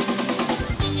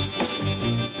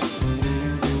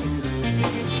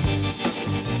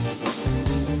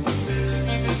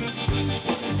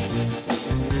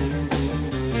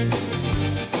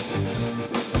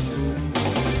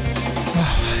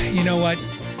 You know what?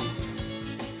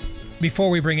 Before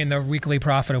we bring in the weekly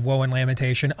prophet of woe and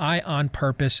lamentation, I on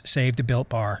purpose saved Built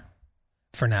Bar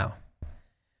for now.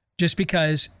 Just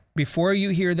because before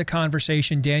you hear the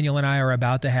conversation Daniel and I are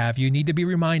about to have, you need to be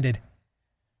reminded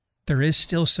there is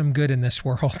still some good in this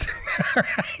world.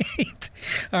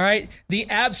 All right. The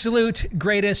absolute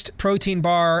greatest protein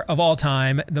bar of all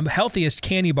time, the healthiest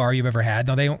candy bar you've ever had.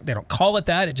 Now, they don't call it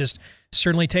that. It just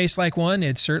certainly tastes like one.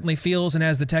 It certainly feels and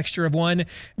has the texture of one.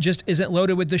 Just isn't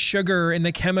loaded with the sugar and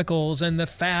the chemicals and the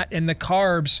fat and the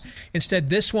carbs. Instead,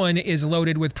 this one is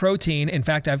loaded with protein. In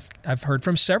fact, I've heard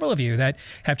from several of you that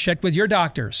have checked with your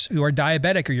doctors who are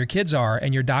diabetic, or your kids are,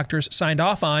 and your doctors signed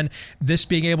off on this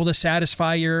being able to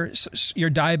satisfy your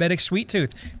diabetic sweet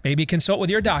tooth. Maybe consult with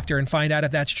your doctor and find out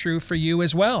if that's true for you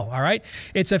as well. All right.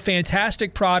 It's a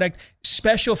fantastic product.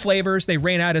 Special flavors. They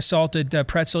ran out of salted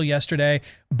pretzel yesterday,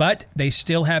 but they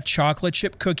still have chocolate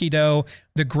chip cookie dough,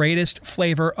 the greatest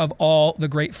flavor of all the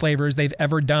great flavors they've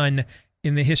ever done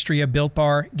in the history of Built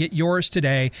Bar. Get yours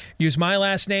today. Use my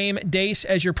last name, Deace,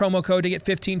 as your promo code to get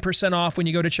 15% off when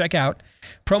you go to checkout.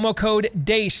 Promo code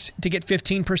DEACE to get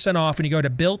 15% off when you go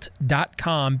to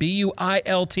Built.com,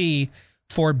 BUILT,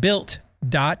 for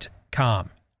Built.com.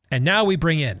 And now we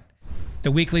bring in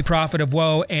the weekly prophet of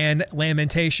woe and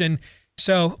lamentation.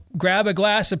 So grab a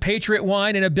glass of Patriot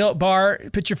wine and a Built Bar,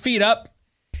 put your feet up,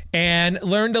 and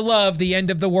learn to love the end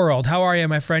of the world. How are you,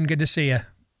 my friend? Good to see you.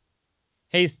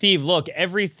 Hey, Steve, look,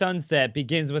 every sunset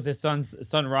begins with a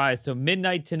sunrise. So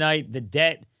midnight tonight, the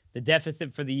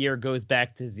deficit for the year goes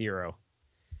back to zero.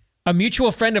 A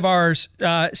mutual friend of ours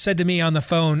said to me on the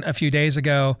phone a few days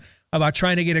ago about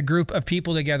trying to get a group of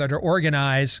people together to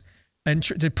organize and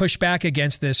to push back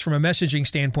against this from a messaging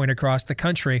standpoint across the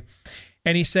country.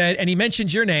 And he said, and he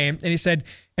mentioned your name, and he said,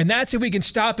 and that's if we can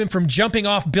stop him from jumping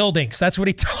off buildings. That's what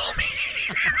he told me.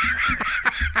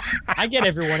 I get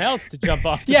everyone else to jump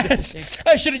off. Yes,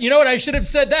 I should. You know what? I should have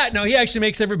said that. No, he actually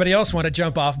makes everybody else want to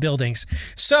jump off buildings.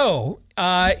 So,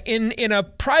 in a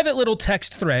private little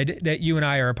text thread that you and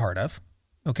I are a part of,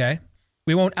 okay,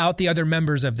 we won't out the other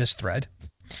members of this thread.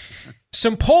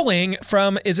 Some polling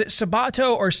from, is it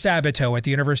Sabato or Sabato at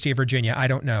the University of Virginia? I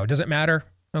don't know. Does it matter?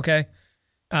 Okay.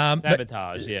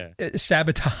 Sabotage, yeah.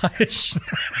 Sabotage.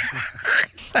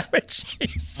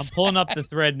 I'm pulling up the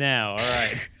thread now. All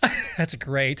right. That's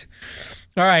great.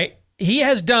 All right. He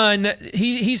has done,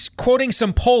 he's quoting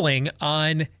some polling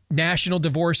on national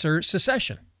divorce or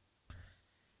secession.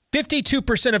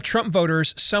 52% of Trump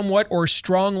voters somewhat or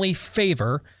strongly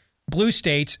favor blue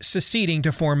states seceding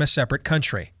to form a separate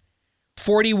country.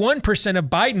 41% of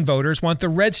Biden voters want the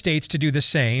red states to do the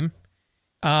same.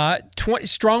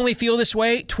 Strongly feel this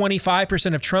way,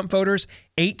 25% of Trump voters,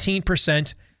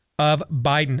 18% of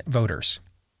Biden voters.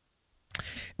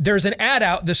 There's an ad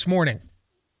out this morning.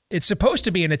 It's supposed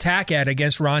to be an attack ad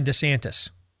against Ron DeSantis.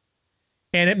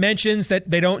 And it mentions that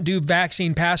they don't do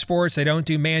vaccine passports, they don't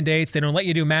do mandates, they don't let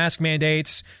you do mask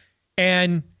mandates.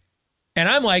 And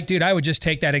I'm like, dude, I would just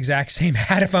take that exact same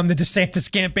ad if I'm the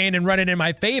DeSantis campaign and run it in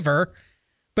my favor.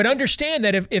 But understand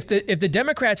that if the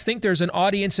Democrats think there's an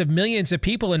audience of millions of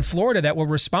people in Florida that will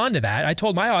respond to that, I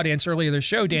told my audience earlier in the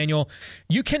show, Daniel,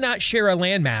 you cannot share a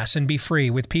landmass and be free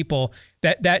with people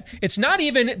that it's not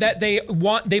even that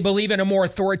they believe in a more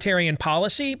authoritarian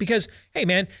policy because, hey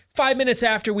man, 5 minutes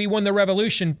after we won the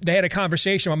revolution, they had a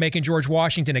conversation about making George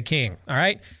Washington a king. All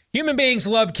right. Human beings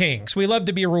love kings. We love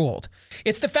to be ruled.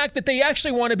 It's the fact that they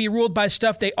actually want to be ruled by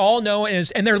stuff they all know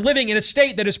and they're living in a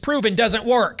state that is proven doesn't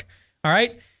work. All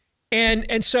right.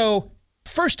 And so,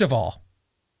 first of all,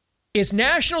 is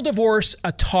national divorce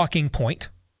a talking point?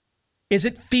 Is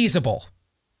it feasible?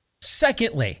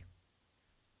 Secondly,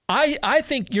 I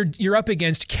think you're up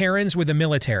against Karens with the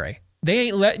military. They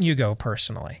ain't letting you go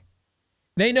personally.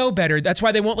 They know better. That's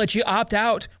why they won't let you opt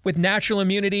out with natural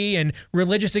immunity and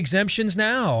religious exemptions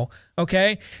now,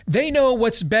 okay? They know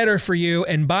what's better for you,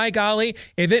 and by golly,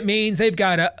 if it means they've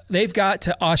got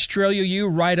to Australia you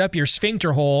right up your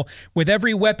sphincter hole with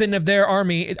every weapon of their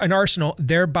army, an arsenal,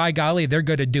 by golly, they're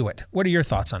going to do it. What are your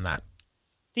thoughts on that?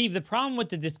 Steve, the problem with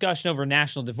the discussion over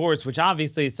national divorce, which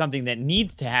obviously is something that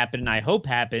needs to happen and I hope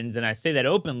happens, and I say that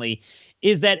openly,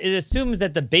 is that it assumes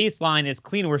that the baseline is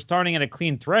clean. We're starting at a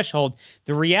clean threshold.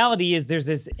 The reality is there's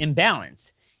this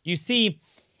imbalance. You see,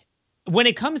 when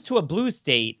it comes to a blue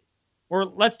state, or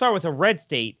let's start with a red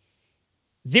state,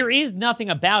 there is nothing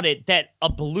about it that a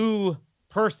blue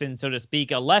person, so to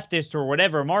speak, a leftist or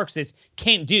whatever, Marxist,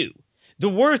 can't do. The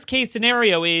worst case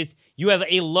scenario is you have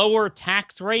a lower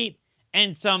tax rate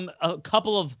and a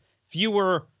couple of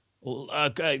fewer,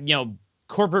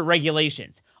 corporate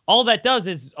regulations. All that does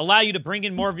is allow you to bring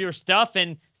in more of your stuff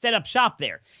and set up shop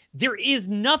there. There is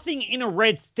nothing in a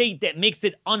red state that makes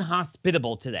it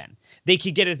unhospitable to them. They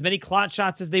could get as many clot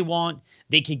shots as they want.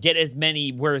 They could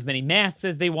wear as many masks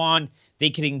as they want. They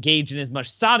could engage in as much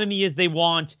sodomy as they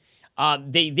want.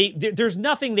 There's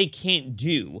nothing they can't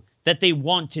do that they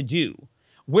want to do.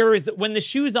 Whereas when the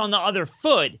shoe's on the other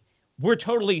foot, we're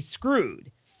totally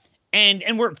screwed.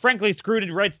 And we're frankly screwed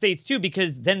in red states too,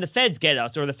 because then the feds get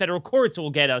us, or the federal courts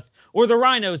will get us, or the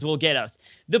rhinos will get us.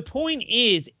 The point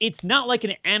is, it's not like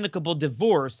an amicable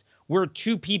divorce where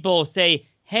two people say,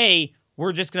 hey,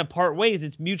 we're just going to part ways.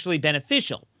 It's mutually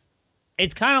beneficial.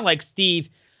 It's kind of like, Steve,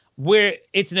 where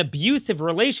it's an abusive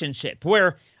relationship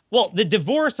where, well, the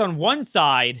divorce on one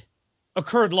side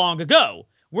occurred long ago,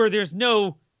 where there's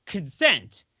no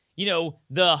consent. You know,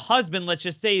 the husband, let's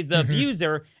just say, is the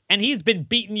abuser, and he's been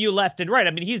beating you left and right.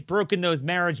 I mean, he's broken those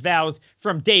marriage vows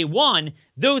from day one.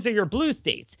 Those are your blue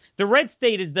states. The red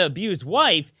state is the abused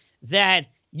wife that,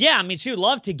 yeah, I mean, she would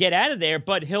love to get out of there,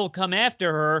 but he'll come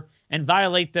after her and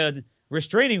violate the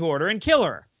restraining order and kill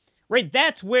her. Right?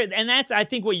 That's where, and that's, I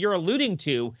think, what you're alluding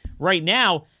to right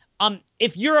now.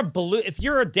 If you're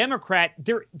a Democrat,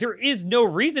 there is no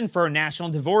reason for a national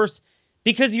divorce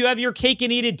because you have your cake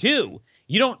and eat it too.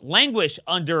 You don't languish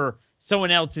under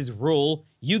someone else's rule.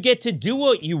 You get to do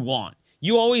what you want.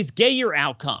 You always get your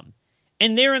outcome.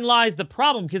 And therein lies the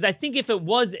problem, because I think if it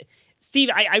was, Steve,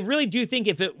 I really do think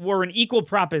if it were an equal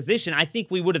proposition, I think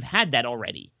we would have had that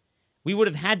already. We would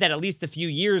have had that at least a few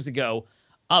years ago.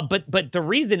 But the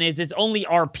reason is it's only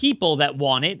our people that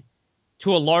want it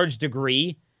to a large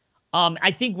degree.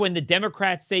 I think when the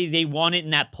Democrats say they want it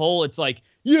in that poll, it's like,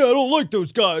 yeah, I don't like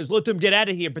those guys. Let them get out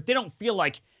of here. But they don't feel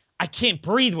like I can't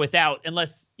breathe without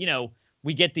unless,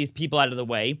 we get these people out of the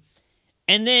way.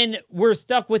 And then we're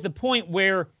stuck with a point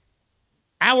where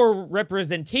our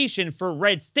representation for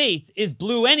red states is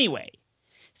blue anyway.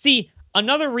 See,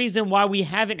 another reason why we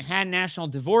haven't had national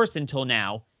divorce until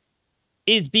now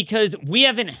is because we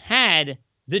haven't had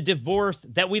the divorce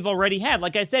that we've already had.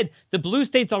 Like I said, the blue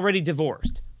states already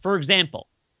divorced. For example,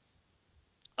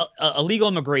 illegal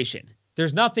immigration.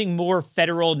 There's nothing more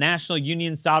federal, national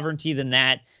union sovereignty than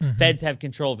that. Mm-hmm. Feds have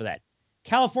control over that.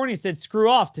 California said screw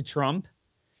off to Trump,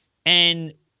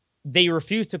 and they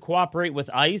refused to cooperate with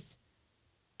ICE.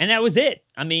 And that was it.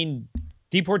 I mean,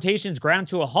 deportations ground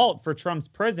to a halt for Trump's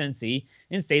presidency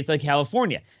in states like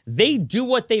California. They do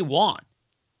what they want.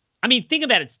 I mean, think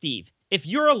about it, Steve. If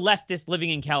you're a leftist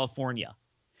living in California,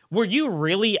 were you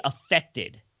really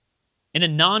affected in a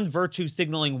non-virtue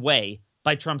signaling way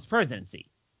by Trump's presidency?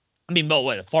 I mean,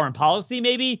 what, foreign policy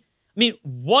maybe? I mean,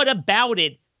 what about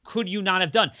it could you not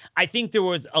have done? I think there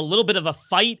was a little bit of a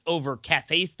fight over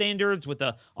CAFE standards with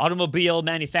the automobile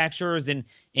manufacturers in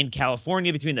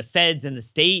California between the feds and the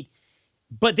state,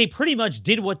 but they pretty much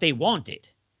did what they wanted.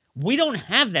 We don't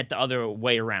have that the other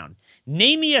way around.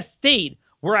 Name me a state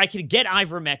where I can get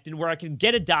ivermectin, where I can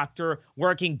get a doctor,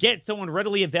 where I can get someone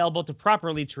readily available to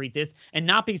properly treat this and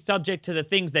not be subject to the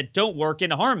things that don't work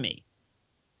and harm me.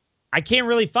 I can't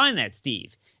really find that,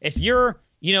 Steve. If you're,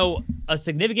 a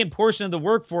significant portion of the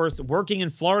workforce working in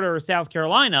Florida or South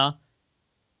Carolina,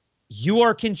 you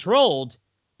are controlled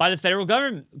by the federal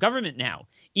government now.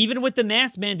 Even with the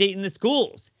mask mandate in the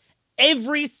schools,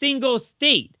 every single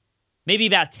state, maybe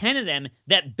about 10 of them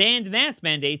that banned mask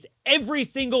mandates, every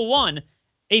single one,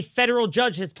 a federal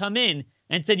judge has come in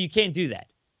and said you can't do that.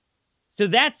 So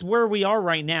that's where we are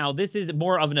right now. This is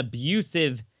more of an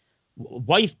abusive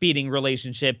wife-beating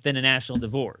relationship than a national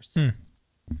divorce.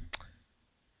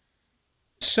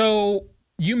 So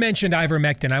you mentioned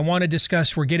ivermectin. I want to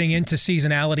discuss, we're getting into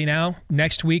seasonality now.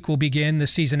 Next week will begin the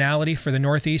seasonality for the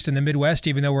Northeast and the Midwest,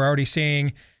 even though we're already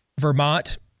seeing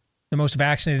Vermont, the most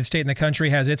vaccinated state in the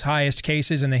country, has its highest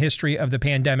cases in the history of the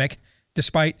pandemic,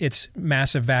 despite its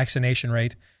massive vaccination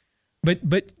rate.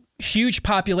 But huge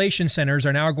population centers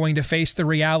are now going to face the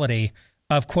reality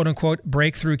of quote-unquote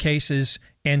breakthrough cases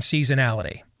and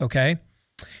seasonality, okay?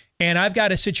 And I've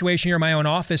got a situation here in my own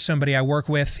office, somebody I work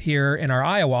with here in our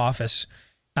Iowa office.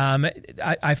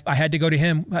 I had to go to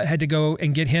him. I had to go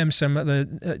and get him some of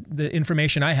the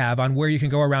information I have on where you can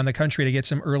go around the country to get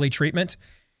some early treatment.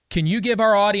 Can you give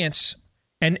our audience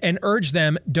and urge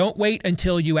them, don't wait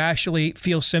until you actually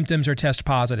feel symptoms or test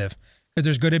positive, because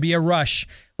there's going to be a rush.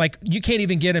 Like, you can't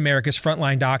even get America's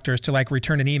frontline doctors to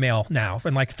return an email now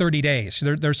in 30 days.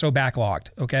 They're so backlogged.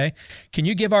 Okay. Can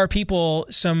you give our people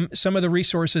some of the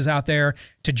resources out there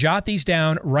to jot these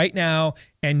down right now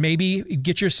and maybe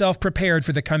get yourself prepared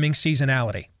for the coming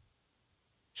seasonality?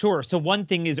 Sure. So one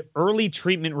thing is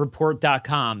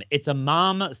earlytreatmentreport.com. It's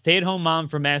a stay-at-home mom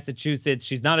from Massachusetts.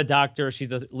 She's not a doctor.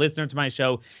 She's a listener to my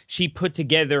show. She put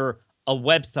together a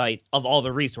website of all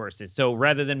the resources. So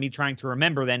rather than me trying to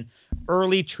remember, then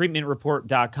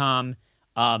earlytreatmentreport.com.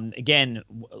 Again,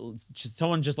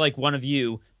 someone just like one of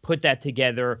you put that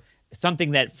together,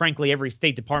 something that frankly every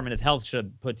state department of health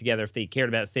should put together if they cared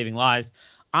about saving lives.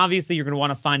 Obviously, you're going to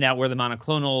want to find out where the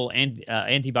monoclonal and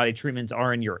antibody treatments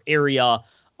are in your area,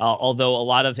 although a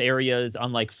lot of areas,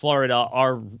 unlike Florida,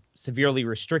 are severely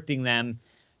restricting them.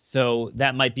 So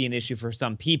that might be an issue for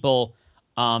some people.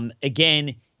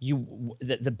 Again,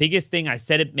 the biggest thing, I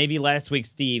said it maybe last week,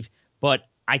 Steve, but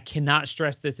I cannot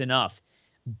stress this enough.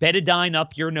 Betadine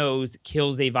up your nose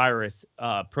kills a virus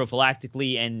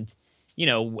prophylactically and,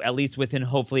 at least within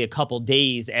hopefully a couple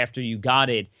days after you got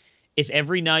it. If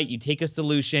every night you take a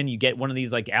solution, you get one of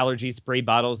these allergy spray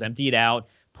bottles, empty it out,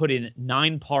 put in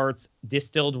 9 parts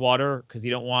distilled water, because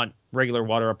you don't want regular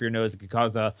water up your nose. It could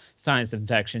cause a sinus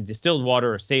infection. Distilled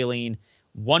water or saline,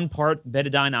 1 part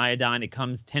betadine iodine. It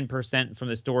comes 10% from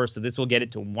the store, so this will get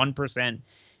it to 1%.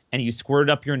 And you squirt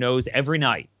it up your nose every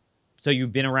night. So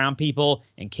you've been around people.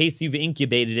 In case you've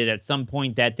incubated it at some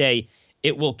point that day,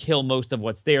 it will kill most of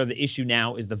what's there. The issue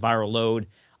now is the viral load.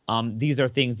 These are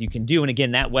things you can do. And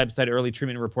again, that website,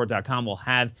 earlytreatmentreport.com, will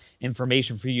have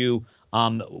information for you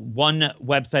One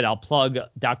website I'll plug,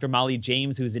 Dr. Molly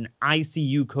James, who's an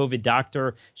ICU COVID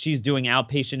doctor. She's doing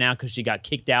outpatient now because she got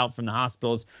kicked out from the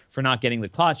hospitals for not getting the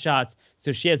clot shots.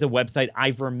 So she has a website,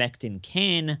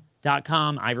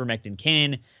 ivermectincan.com,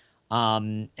 ivermectincan.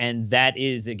 And that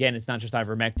is, again, it's not just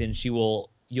ivermectin.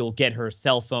 You'll get her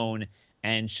cell phone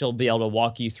and she'll be able to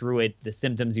walk you through it, the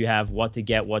symptoms you have, what to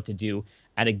get, what to do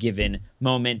at a given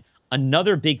moment.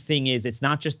 Another big thing is it's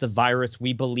not just the virus.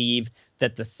 We believe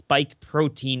that the spike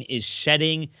protein is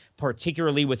shedding,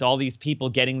 particularly with all these people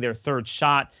getting their third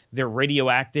shot. They're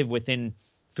radioactive within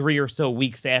 3 or so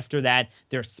weeks after that.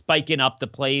 They're spiking up the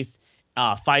place.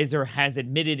 Pfizer has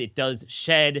admitted it does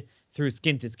shed through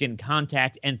skin-to-skin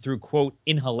contact and through, quote,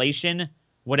 inhalation,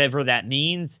 whatever that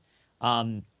means.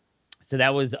 So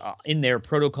that was in their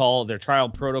protocol, their trial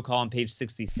protocol on page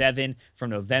 67 from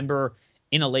November,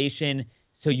 inhalation.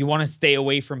 So you want to stay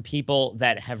away from people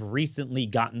that have recently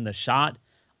gotten the shot.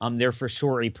 They're for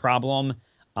sure a problem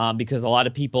because a lot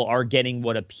of people are getting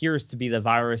what appears to be the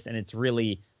virus, and it's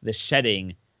really the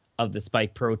shedding of the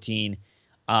spike protein.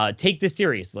 Take this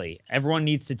seriously. Everyone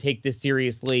needs to take this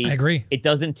seriously. I agree. It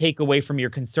doesn't take away from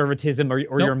your conservatism or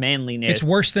your manliness. It's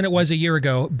worse than it was a year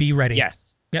ago. Be ready.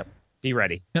 Yes. Yep. Be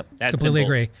ready. Yep. That's completely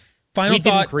simple. agree. Final we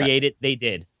thought. Didn't create it. They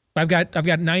did. I've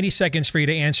got 90 seconds for you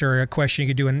to answer a question you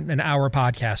could do an hour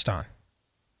podcast on.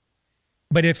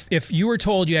 But if you were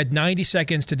told you had 90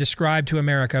 seconds to describe to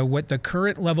America what the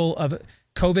current level of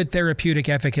COVID therapeutic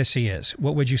efficacy is,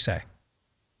 what would you say?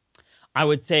 I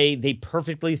would say they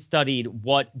perfectly studied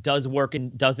what does work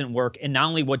and doesn't work, and not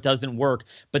only what doesn't work,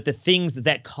 but the things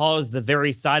that cause the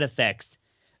very side effects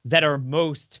that are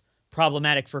most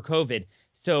problematic for COVID.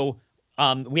 So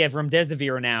we have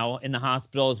remdesivir now in the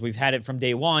hospitals. We've had it from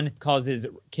day one, causes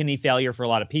kidney failure for a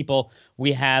lot of people.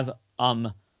 We have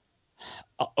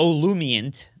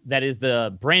Olumiant, that is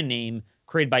the brand name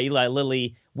created by Eli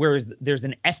Lilly, whereas there's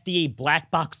an FDA black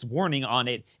box warning on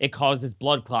it. It causes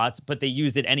blood clots, but they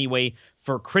use it anyway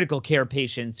for critical care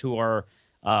patients who are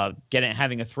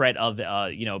having a threat of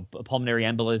pulmonary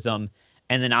embolism.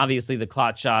 And then obviously the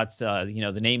clot shots,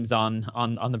 the names on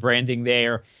the branding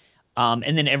there.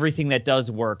 And then everything that does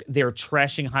work, they're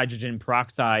trashing hydrogen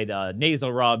peroxide,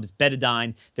 nasal rubs,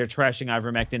 betadine. They're trashing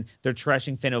ivermectin. They're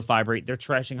trashing fenofibrate. They're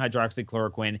trashing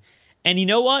hydroxychloroquine. And you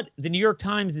know what? The New York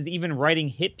Times is even writing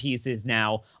hit pieces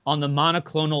now on the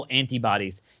monoclonal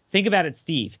antibodies. Think about it,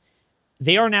 Steve.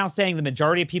 They are now saying the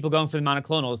majority of people going for the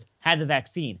monoclonals had the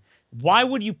vaccine. Why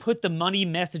would you put the money,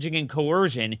 messaging, and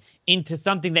coercion into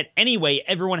something that anyway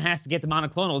everyone has to get the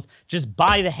monoclonals? Just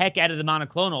buy the heck out of the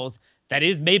monoclonals. That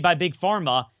is made by Big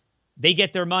Pharma. They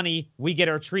get their money. We get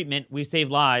our treatment. We save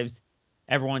lives.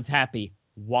 Everyone's happy.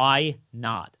 Why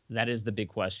not? That is the big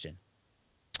question.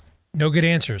 No good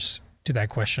answers to that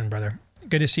question, brother.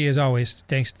 Good to see you as always.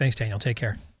 Thanks, Daniel. Take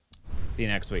care. See you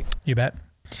next week. You bet.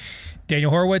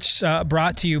 Daniel Horowitz,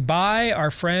 brought to you by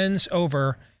our friends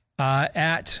over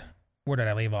at, where did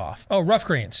I leave off? Oh, Rough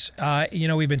Greens.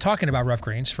 We've been talking about Rough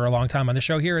Greens for a long time on the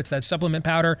show here. It's that supplement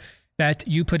powder that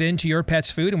you put into your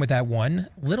pet's food. And with that one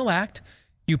little act,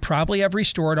 you probably have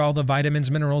restored all the vitamins,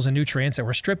 minerals, and nutrients that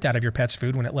were stripped out of your pet's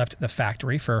food when it left the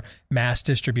factory for mass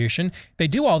distribution. They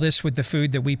do all this with the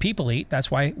food that we people eat.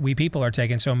 That's why we people are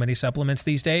taking so many supplements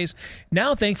these days.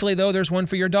 Now, thankfully, though, there's one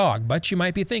for your dog. But you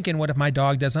might be thinking, what if my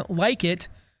dog doesn't like it?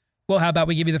 Well, how about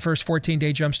we give you the first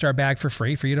 14-day Jumpstart bag for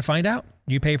free for you to find out?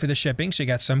 You pay for the shipping, so you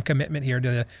got some commitment here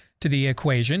to the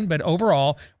equation. But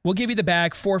overall, we'll give you the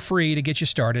bag for free to get you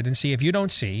started and see if you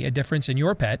don't see a difference in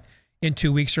your pet in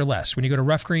 2 weeks or less. When you go to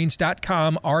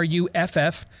roughgreens.com,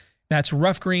 RUFF, that's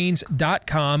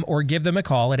roughgreens.com, or give them a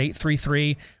call at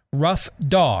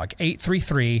 833-ROUGH-DOG,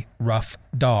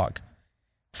 833-ROUGH-DOG.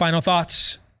 Final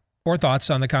thoughts or thoughts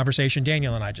on the conversation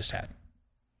Daniel and I just had?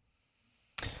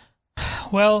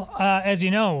 Well, as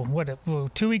you know,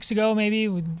 2 weeks ago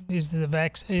maybe, is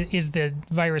the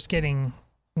virus getting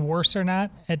worse or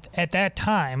not? At that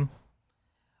time,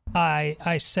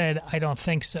 I said I don't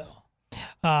think so.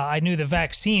 I knew the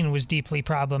vaccine was deeply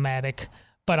problematic,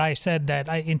 but I said that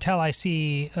until I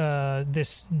see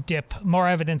this dip, more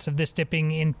evidence of this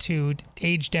dipping into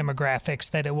age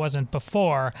demographics that it wasn't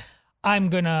before, I'm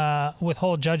going to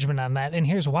withhold judgment on that. And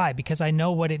here's why. Because I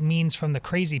know what it means from the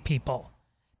crazy people.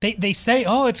 They say,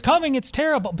 oh, it's coming, it's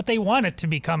terrible, but they want it to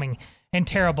be coming and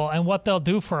terrible, and what they'll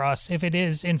do for us if it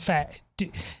is, in fact,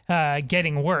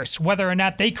 getting worse, whether or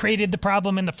not they created the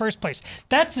problem in the first place.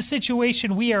 That's the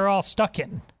situation we are all stuck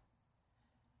in.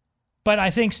 But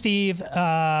I think Steve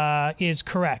is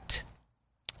correct.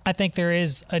 I think there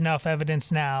is enough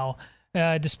evidence now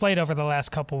displayed over the last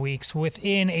couple weeks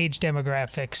within age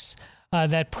demographics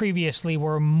that previously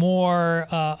were more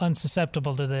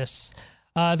unsusceptible to this,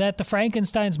 that the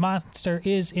Frankenstein's monster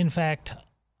is, in fact,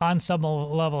 on some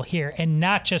level here, and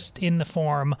not just in the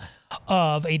form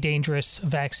of a dangerous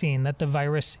vaccine, that the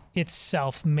virus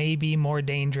itself may be more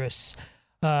dangerous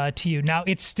to you. Now,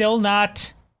 it's still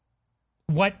not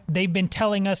what they've been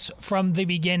telling us from the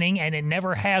beginning, and it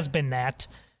never has been that.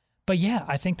 But yeah,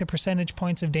 I think the percentage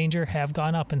points of danger have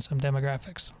gone up in some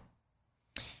demographics.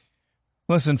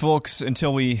 Listen, folks,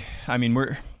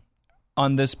 we're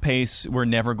on this pace, we're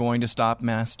never going to stop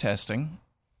mass testing.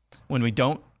 When we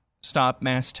don't stop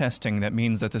mass testing, that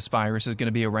means that this virus is going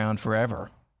to be around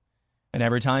forever. And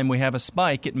every time we have a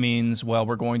spike, it means, well,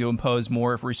 we're going to impose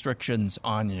more restrictions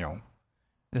on you.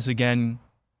 This again,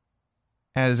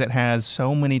 as it has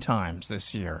so many times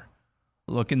this year.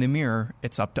 Look in the mirror,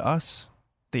 it's up to us.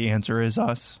 The answer is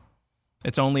us.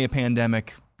 It's only a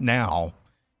pandemic now,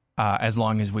 as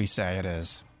long as we say it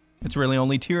is. It's really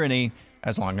only tyranny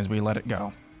as long as we let it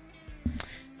go.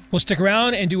 We'll stick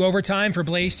around and do overtime for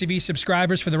Blaze TV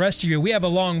subscribers for the rest of you. We have a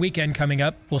long weekend coming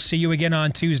up. We'll see you again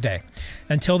on Tuesday.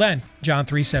 Until then, John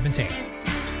 3:17.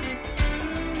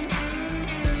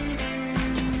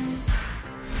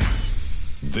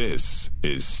 This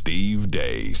is Steve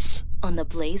Deace on the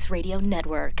Blaze Radio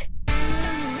Network.